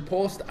conversion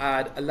post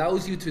ad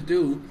allows you to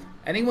do,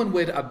 anyone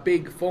with a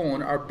big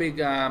phone or big,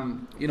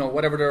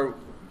 whatever they're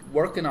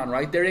working on,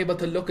 right? They're able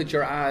to look at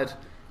your ad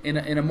in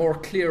a more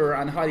clearer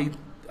and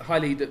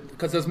highly,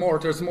 because there's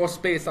more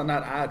space on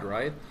that ad,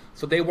 right?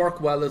 So they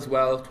work well as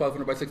well,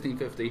 1200 by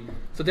 1650.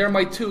 So they're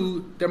my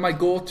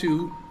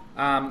go-to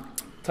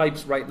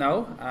types right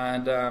now.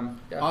 And yeah.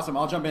 Awesome.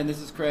 I'll jump in. This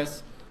is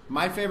Chris.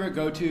 My favorite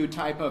go-to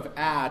type of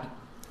ad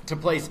to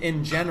place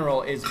in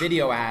general is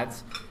video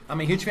ads.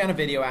 I'm a huge fan of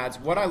video ads.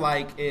 What I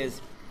like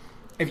is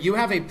if you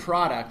have a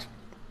product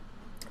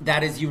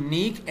that is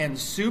unique and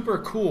super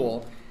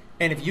cool,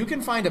 and if you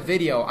can find a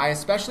video, I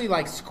especially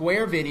like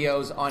square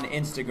videos on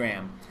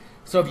Instagram.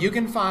 So if you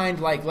can find,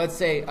 like, let's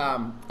say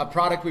a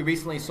product we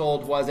recently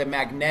sold was a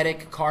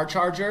magnetic car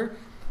charger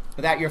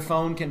that your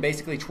phone can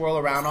basically twirl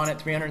around on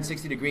at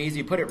 360 degrees.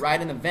 You put it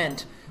right in the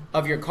vent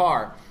of your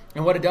car.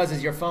 And what it does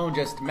is your phone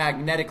just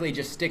magnetically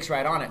just sticks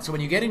right on it. So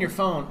when you get in your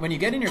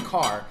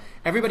car,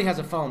 everybody has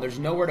a phone. There's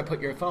nowhere to put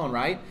your phone,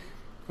 right?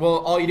 Well,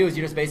 all you do is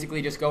you just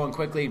basically just go and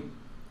quickly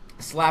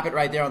slap it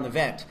right there on the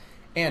vent.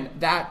 And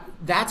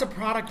that's a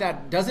product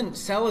that doesn't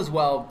sell as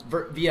well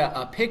via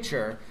a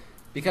picture,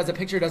 because a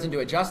picture doesn't do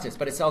it justice,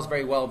 but it sells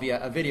very well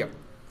via a video.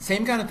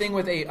 Same kind of thing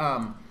with a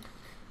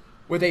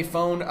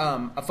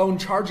phone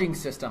charging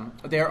system.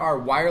 There are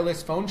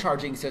wireless phone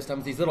charging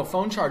systems, these little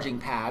phone charging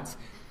pads,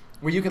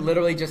 where you can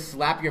literally just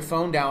slap your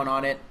phone down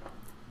on it,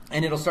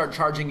 and it'll start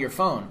charging your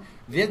phone.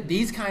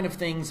 These kind of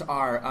things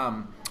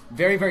are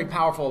very, very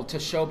powerful to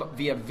show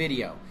via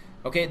video.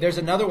 Okay, there's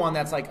another one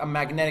that's like a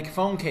magnetic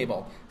phone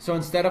cable. So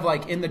instead of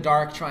like in the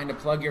dark trying to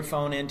plug your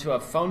phone into a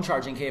phone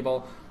charging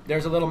cable,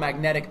 there's a little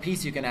magnetic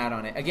piece you can add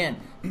on it. Again,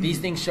 these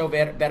things show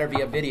better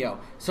via video.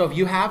 So if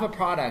you have a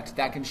product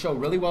that can show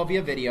really well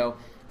via video,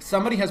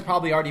 somebody has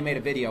probably already made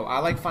a video. I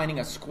like finding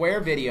a square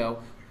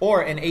video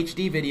or an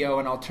HD video,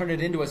 and I'll turn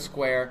it into a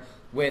square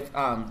with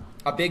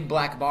a big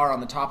black bar on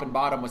the top and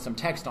bottom with some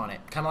text on it,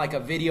 kind of like a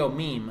video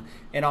meme,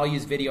 and I'll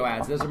use video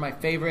ads. Those are my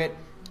favorite.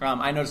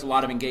 I notice a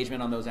lot of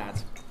engagement on those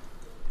ads.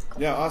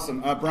 Yeah,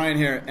 awesome. Brian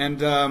here. And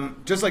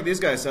just like these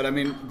guys said, I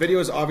mean, video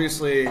is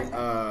obviously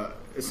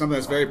is something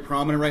that's very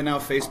prominent right now.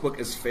 Facebook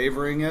is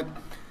favoring it.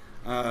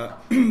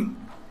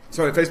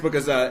 Facebook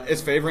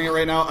is favoring it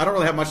right now. I don't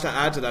really have much to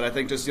add to that. I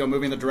think just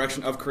moving in the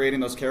direction of creating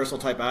those carousel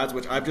type ads,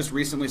 which I've just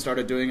recently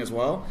started doing as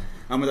well.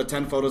 With the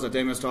 10 photos that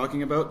Damien was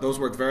talking about, those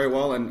work very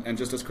well. And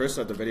just as Chris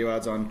said, the video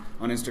ads on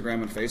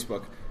Instagram and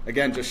Facebook,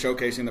 again, just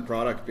showcasing the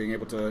product, being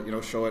able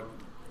to show it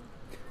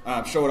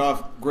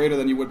off greater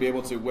than you would be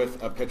able to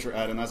with a picture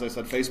ad. And as I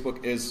said,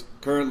 Facebook is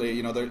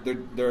currently,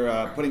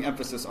 they're putting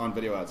emphasis on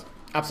video ads.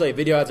 Absolutely,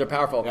 video ads are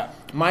powerful. Yeah.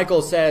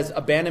 Michael says,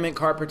 abandonment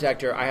cart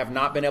protector. I have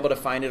not been able to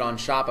find it on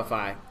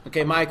Shopify.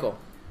 Okay, Michael,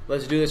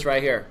 let's do this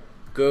right here.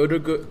 Go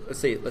to let's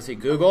see,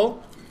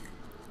 Google,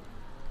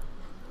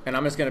 and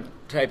I'm just going to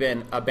type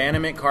in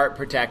abandonment cart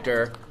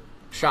protector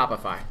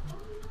Shopify.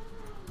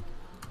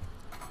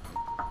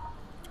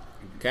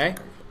 Okay,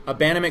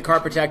 abandonment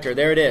cart protector.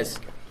 There it is.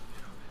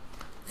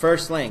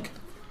 First link.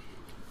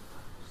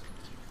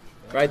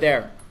 Right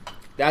there.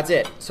 That's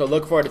it. So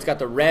look for it. It's got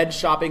the red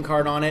shopping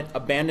cart on it,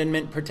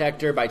 abandonment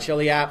protector by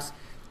Chili Apps.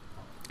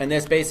 And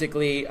this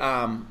basically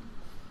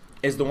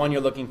is the one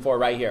you're looking for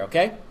right here,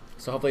 okay?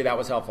 So hopefully that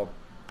was helpful.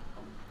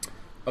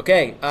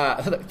 Okay,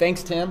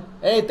 thanks, Tim.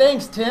 Hey,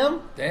 thanks,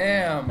 Tim.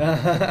 Damn.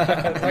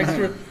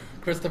 Thanks,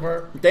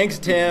 Christopher. Thanks,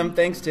 Tim.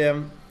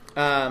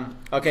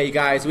 Okay, you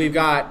guys, we've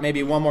got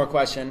maybe one more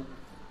question.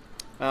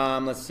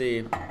 Let's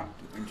see.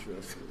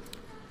 Interesting.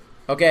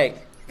 Okay.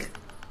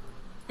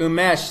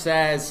 Umesh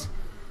says,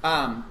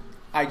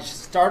 I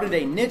started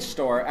a niche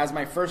store as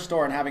my first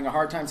store and having a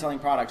hard time selling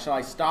products. Shall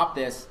I stop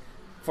this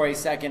for a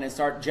second and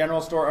start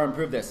general store or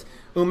improve this?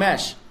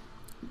 Umesh,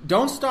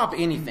 don't stop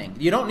anything.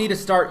 You don't need to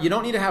start. You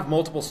don't need to have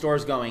multiple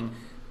stores going.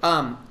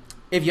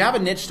 If you have a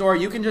niche store,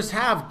 you can just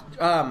have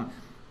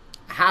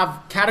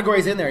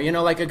categories in there. You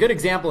know, like a good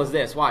example is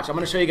this. Watch, I'm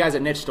going to show you guys a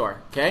niche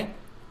store. Okay,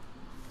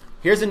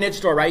 here's a niche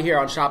store right here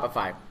on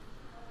Shopify.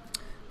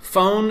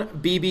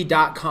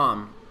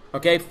 PhoneBB.com.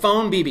 Okay,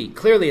 PhoneBB.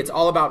 Clearly, it's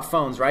all about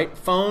phones, right?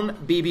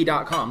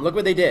 PhoneBB.com. Look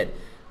what they did.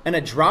 In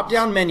a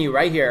drop-down menu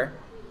right here,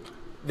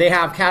 they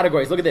have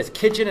categories. Look at this: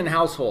 kitchen and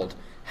household,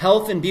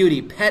 health and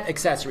beauty, pet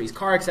accessories,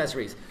 car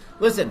accessories.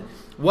 Listen,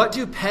 what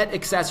do pet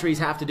accessories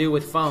have to do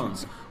with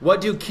phones? What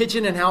do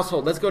kitchen and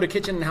household? Let's go to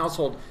kitchen and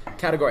household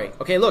category.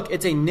 Okay, look,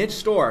 it's a niche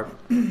store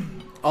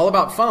all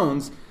about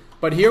phones,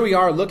 but here we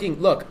are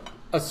looking, look,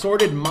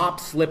 assorted mop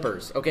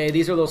slippers. Okay,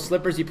 these are those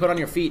slippers you put on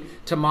your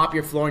feet to mop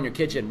your floor in your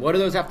kitchen. What do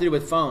those have to do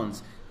with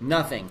phones?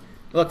 Nothing.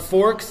 Look,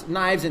 forks,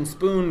 knives, and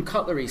spoon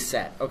cutlery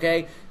set.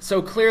 Okay,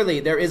 so clearly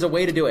there is a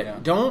way to do it. Yeah.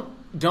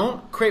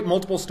 Don't create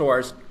multiple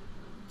stores.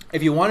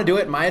 If you want to do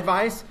it, my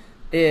advice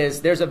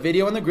is there's a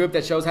video in the group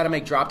that shows how to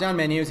make drop-down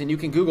menus, and you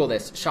can Google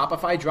this,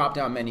 Shopify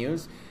drop-down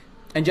menus,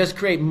 and just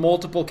create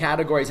multiple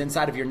categories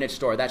inside of your niche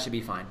store. That should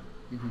be fine.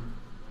 Mm-hmm.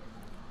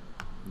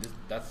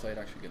 That site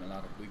actually getting a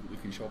lot of, we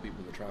can show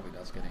people the traffic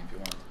that's getting if you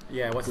want.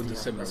 Yeah, what's the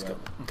similar web?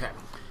 Okay.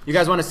 You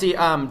guys want to see,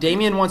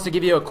 Damien wants to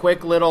give you a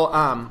quick little...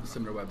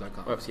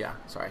 similarweb.com. Oops, yeah,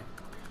 sorry.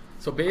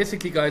 So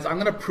basically, guys, I'm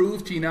going to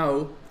prove to you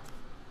now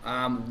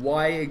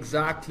why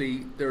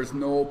exactly there's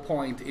no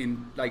point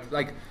in,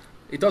 like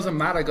it doesn't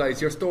matter,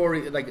 guys, your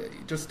story,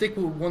 like, just stick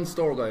with one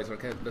store, guys,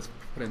 okay? Let's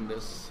put in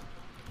this,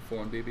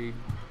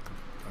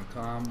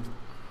 PhoneBB.com.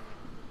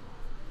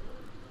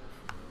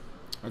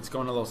 It's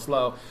going a little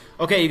slow.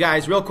 Okay, you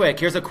guys, real quick.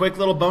 Here's a quick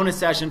little bonus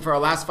session for our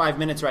last 5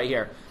 minutes right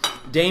here.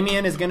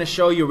 Damien is going to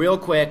show you real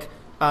quick.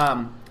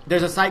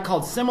 There's a site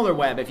called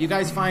SimilarWeb. If you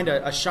guys find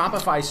a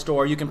Shopify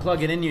store, you can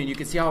plug it in and you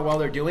can see how well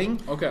they're doing.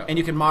 Okay. And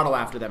you can model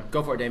after them.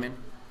 Go for it, Damien.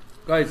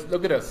 Guys,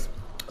 look at this.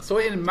 So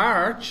in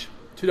March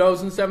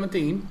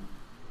 2017,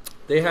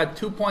 they had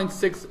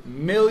 2.6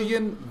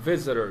 million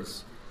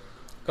visitors.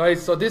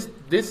 Guys, so this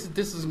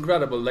is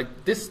incredible.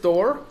 Like this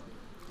store,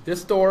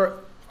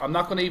 I'm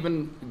not going to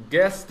even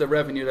guess the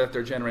revenue that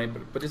they're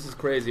generating, but this is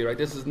crazy, right?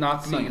 This is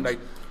not seen like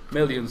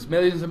millions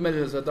and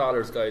millions of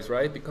dollars, guys,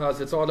 right?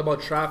 Because it's all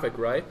about traffic,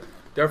 right?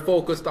 They're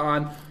focused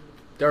on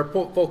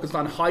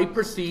high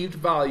perceived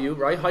value,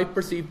 right? High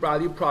perceived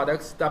value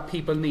products that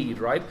people need,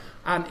 right?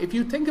 And if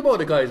you think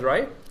about it, guys,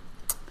 right?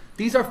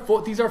 These are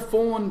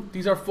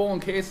phone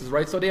cases,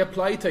 right? So they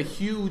apply to a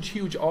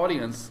huge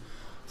audience.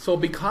 So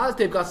because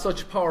they've got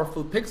such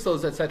powerful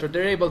pixels, etc.,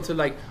 they're able to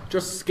like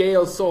just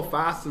scale so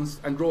fast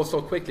and grow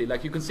so quickly.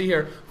 Like you can see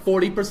here,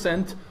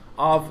 40%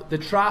 of the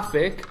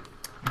traffic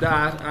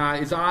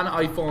that is on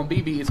iPhone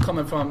BB is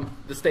coming from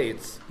the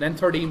States, then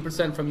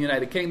 13% from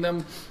United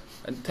Kingdom,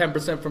 and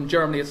 10% from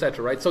Germany,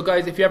 etc. Right? So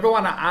guys, if you ever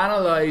want to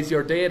analyze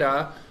your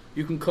data,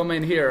 you can come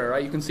in here,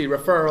 right? You can see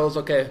referrals.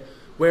 Okay,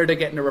 where they're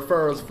getting the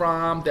referrals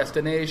from,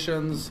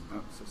 destinations.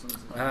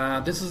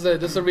 This is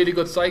a really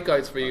good site,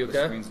 guys, for you.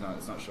 Okay. It's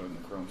not showing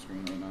the Chrome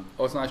screen right now.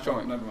 Oh, it's not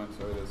showing. Oh, never mind.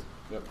 Sorry, it is.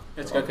 Yep.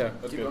 It's good. Okay.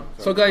 That's good.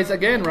 So guys,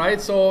 again, right?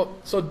 So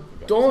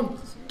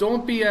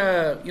don't be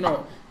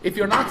if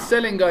you're not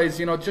selling, guys,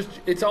 just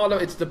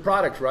it's the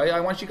product, right?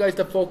 I want you guys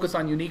to focus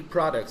on unique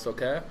products,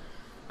 okay?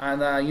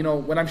 And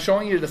when I'm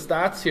showing you the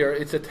stats here,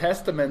 it's a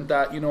testament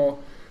that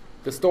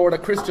the store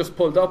that Chris just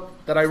pulled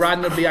up that I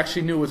randomly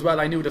actually knew as well.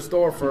 I knew the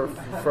store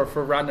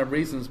for random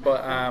reasons,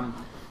 but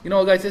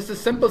guys, it's a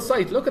simple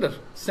site. Look at it.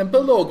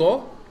 Simple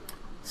logo,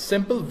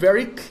 simple,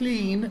 very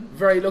clean,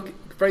 very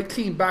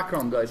clean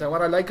background, guys. And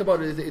what I like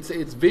about it is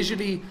it's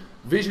visually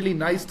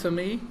nice to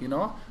me,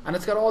 and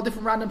it's got all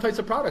different random types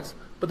of products.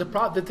 But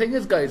the thing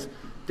is, guys,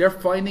 they're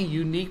finding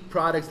unique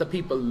products that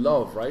people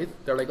love, right?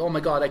 They're like, oh my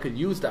God, I could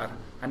use that,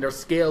 and they're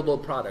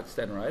scalable products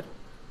then, right?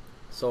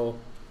 So.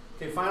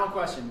 Okay, final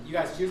question. You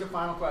guys, choose a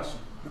final question.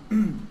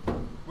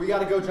 We got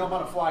to go jump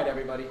on a flight,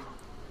 everybody.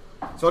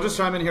 So I'll just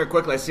chime in here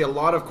quickly. I see a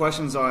lot of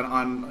questions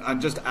on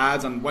just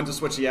ads, on when to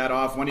switch the ad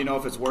off, when do you know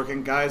if it's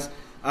working. Guys,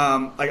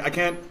 I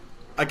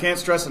can't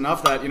stress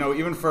enough that,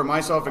 even for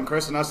myself and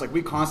Chris and us, like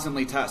we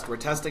constantly test. We're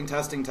testing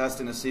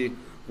to see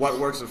what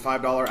works with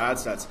 $5 ad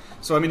sets.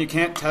 So, you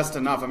can't test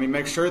enough.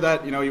 Make sure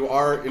that, you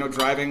are,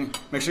 driving,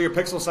 make sure your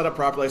pixel's set up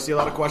properly. I see a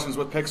lot of questions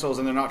with pixels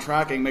and they're not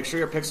tracking. Make sure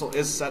your pixel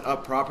is set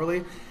up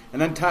properly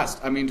and then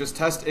test. Just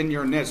test in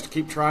your niche.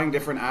 Keep trying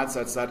different ad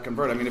sets that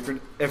convert.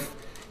 If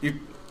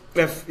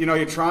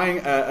you're trying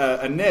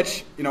a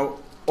niche,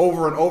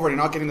 over and over and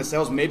you're not getting the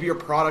sales, maybe your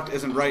product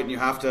isn't right and you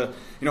have to,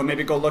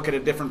 maybe go look at a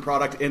different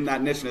product in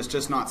that niche and it's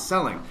just not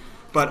selling.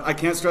 But I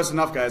can't stress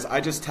enough, guys,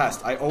 I just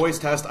test. I always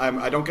test.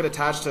 I don't get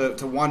attached to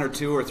 1 or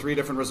 2 or 3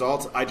 different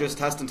results. I just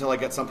test until I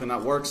get something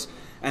that works,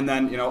 and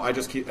then I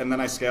just keep, and then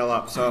I scale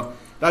up. So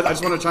I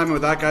just want to chime in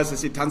with that, guys. I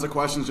see tons of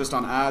questions just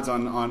on ads,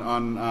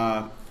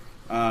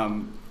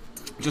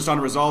 just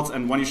on results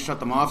and when you should shut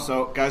them off.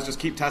 So guys, just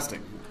keep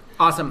testing.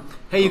 Awesome.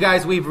 Hey, you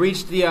guys, we've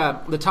reached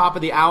the top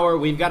of the hour.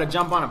 We've got to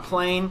jump on a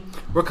plane.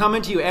 We're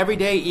coming to you every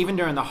day, even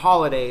during the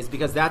holidays,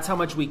 because that's how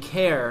much we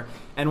care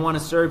and want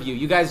to serve you.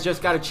 You guys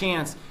just got a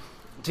chance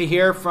to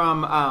hear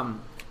from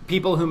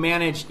people who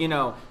manage,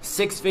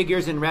 6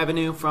 figures in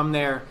revenue from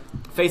their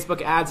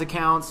Facebook ads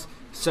accounts.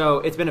 So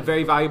it's been a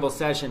very valuable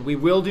session. We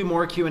will do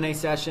more Q&A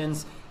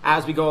sessions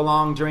as we go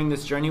along during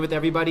this journey with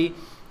everybody.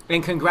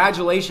 And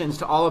congratulations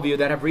to all of you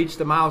that have reached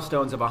the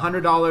milestones of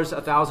 $100,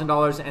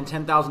 $1,000, and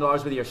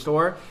 $10,000 with your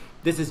store.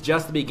 This is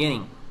just the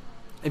beginning.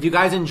 If you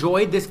guys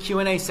enjoyed this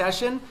Q&A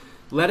session,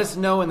 let us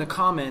know in the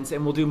comments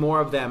and we'll do more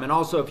of them. And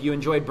also, if you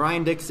enjoyed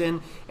Brian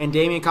Dickson and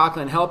Damien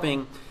Coughlan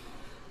helping,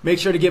 make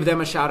sure to give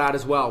them a shout out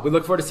as well. We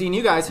look forward to seeing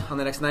you guys on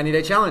the next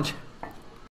 90-day challenge.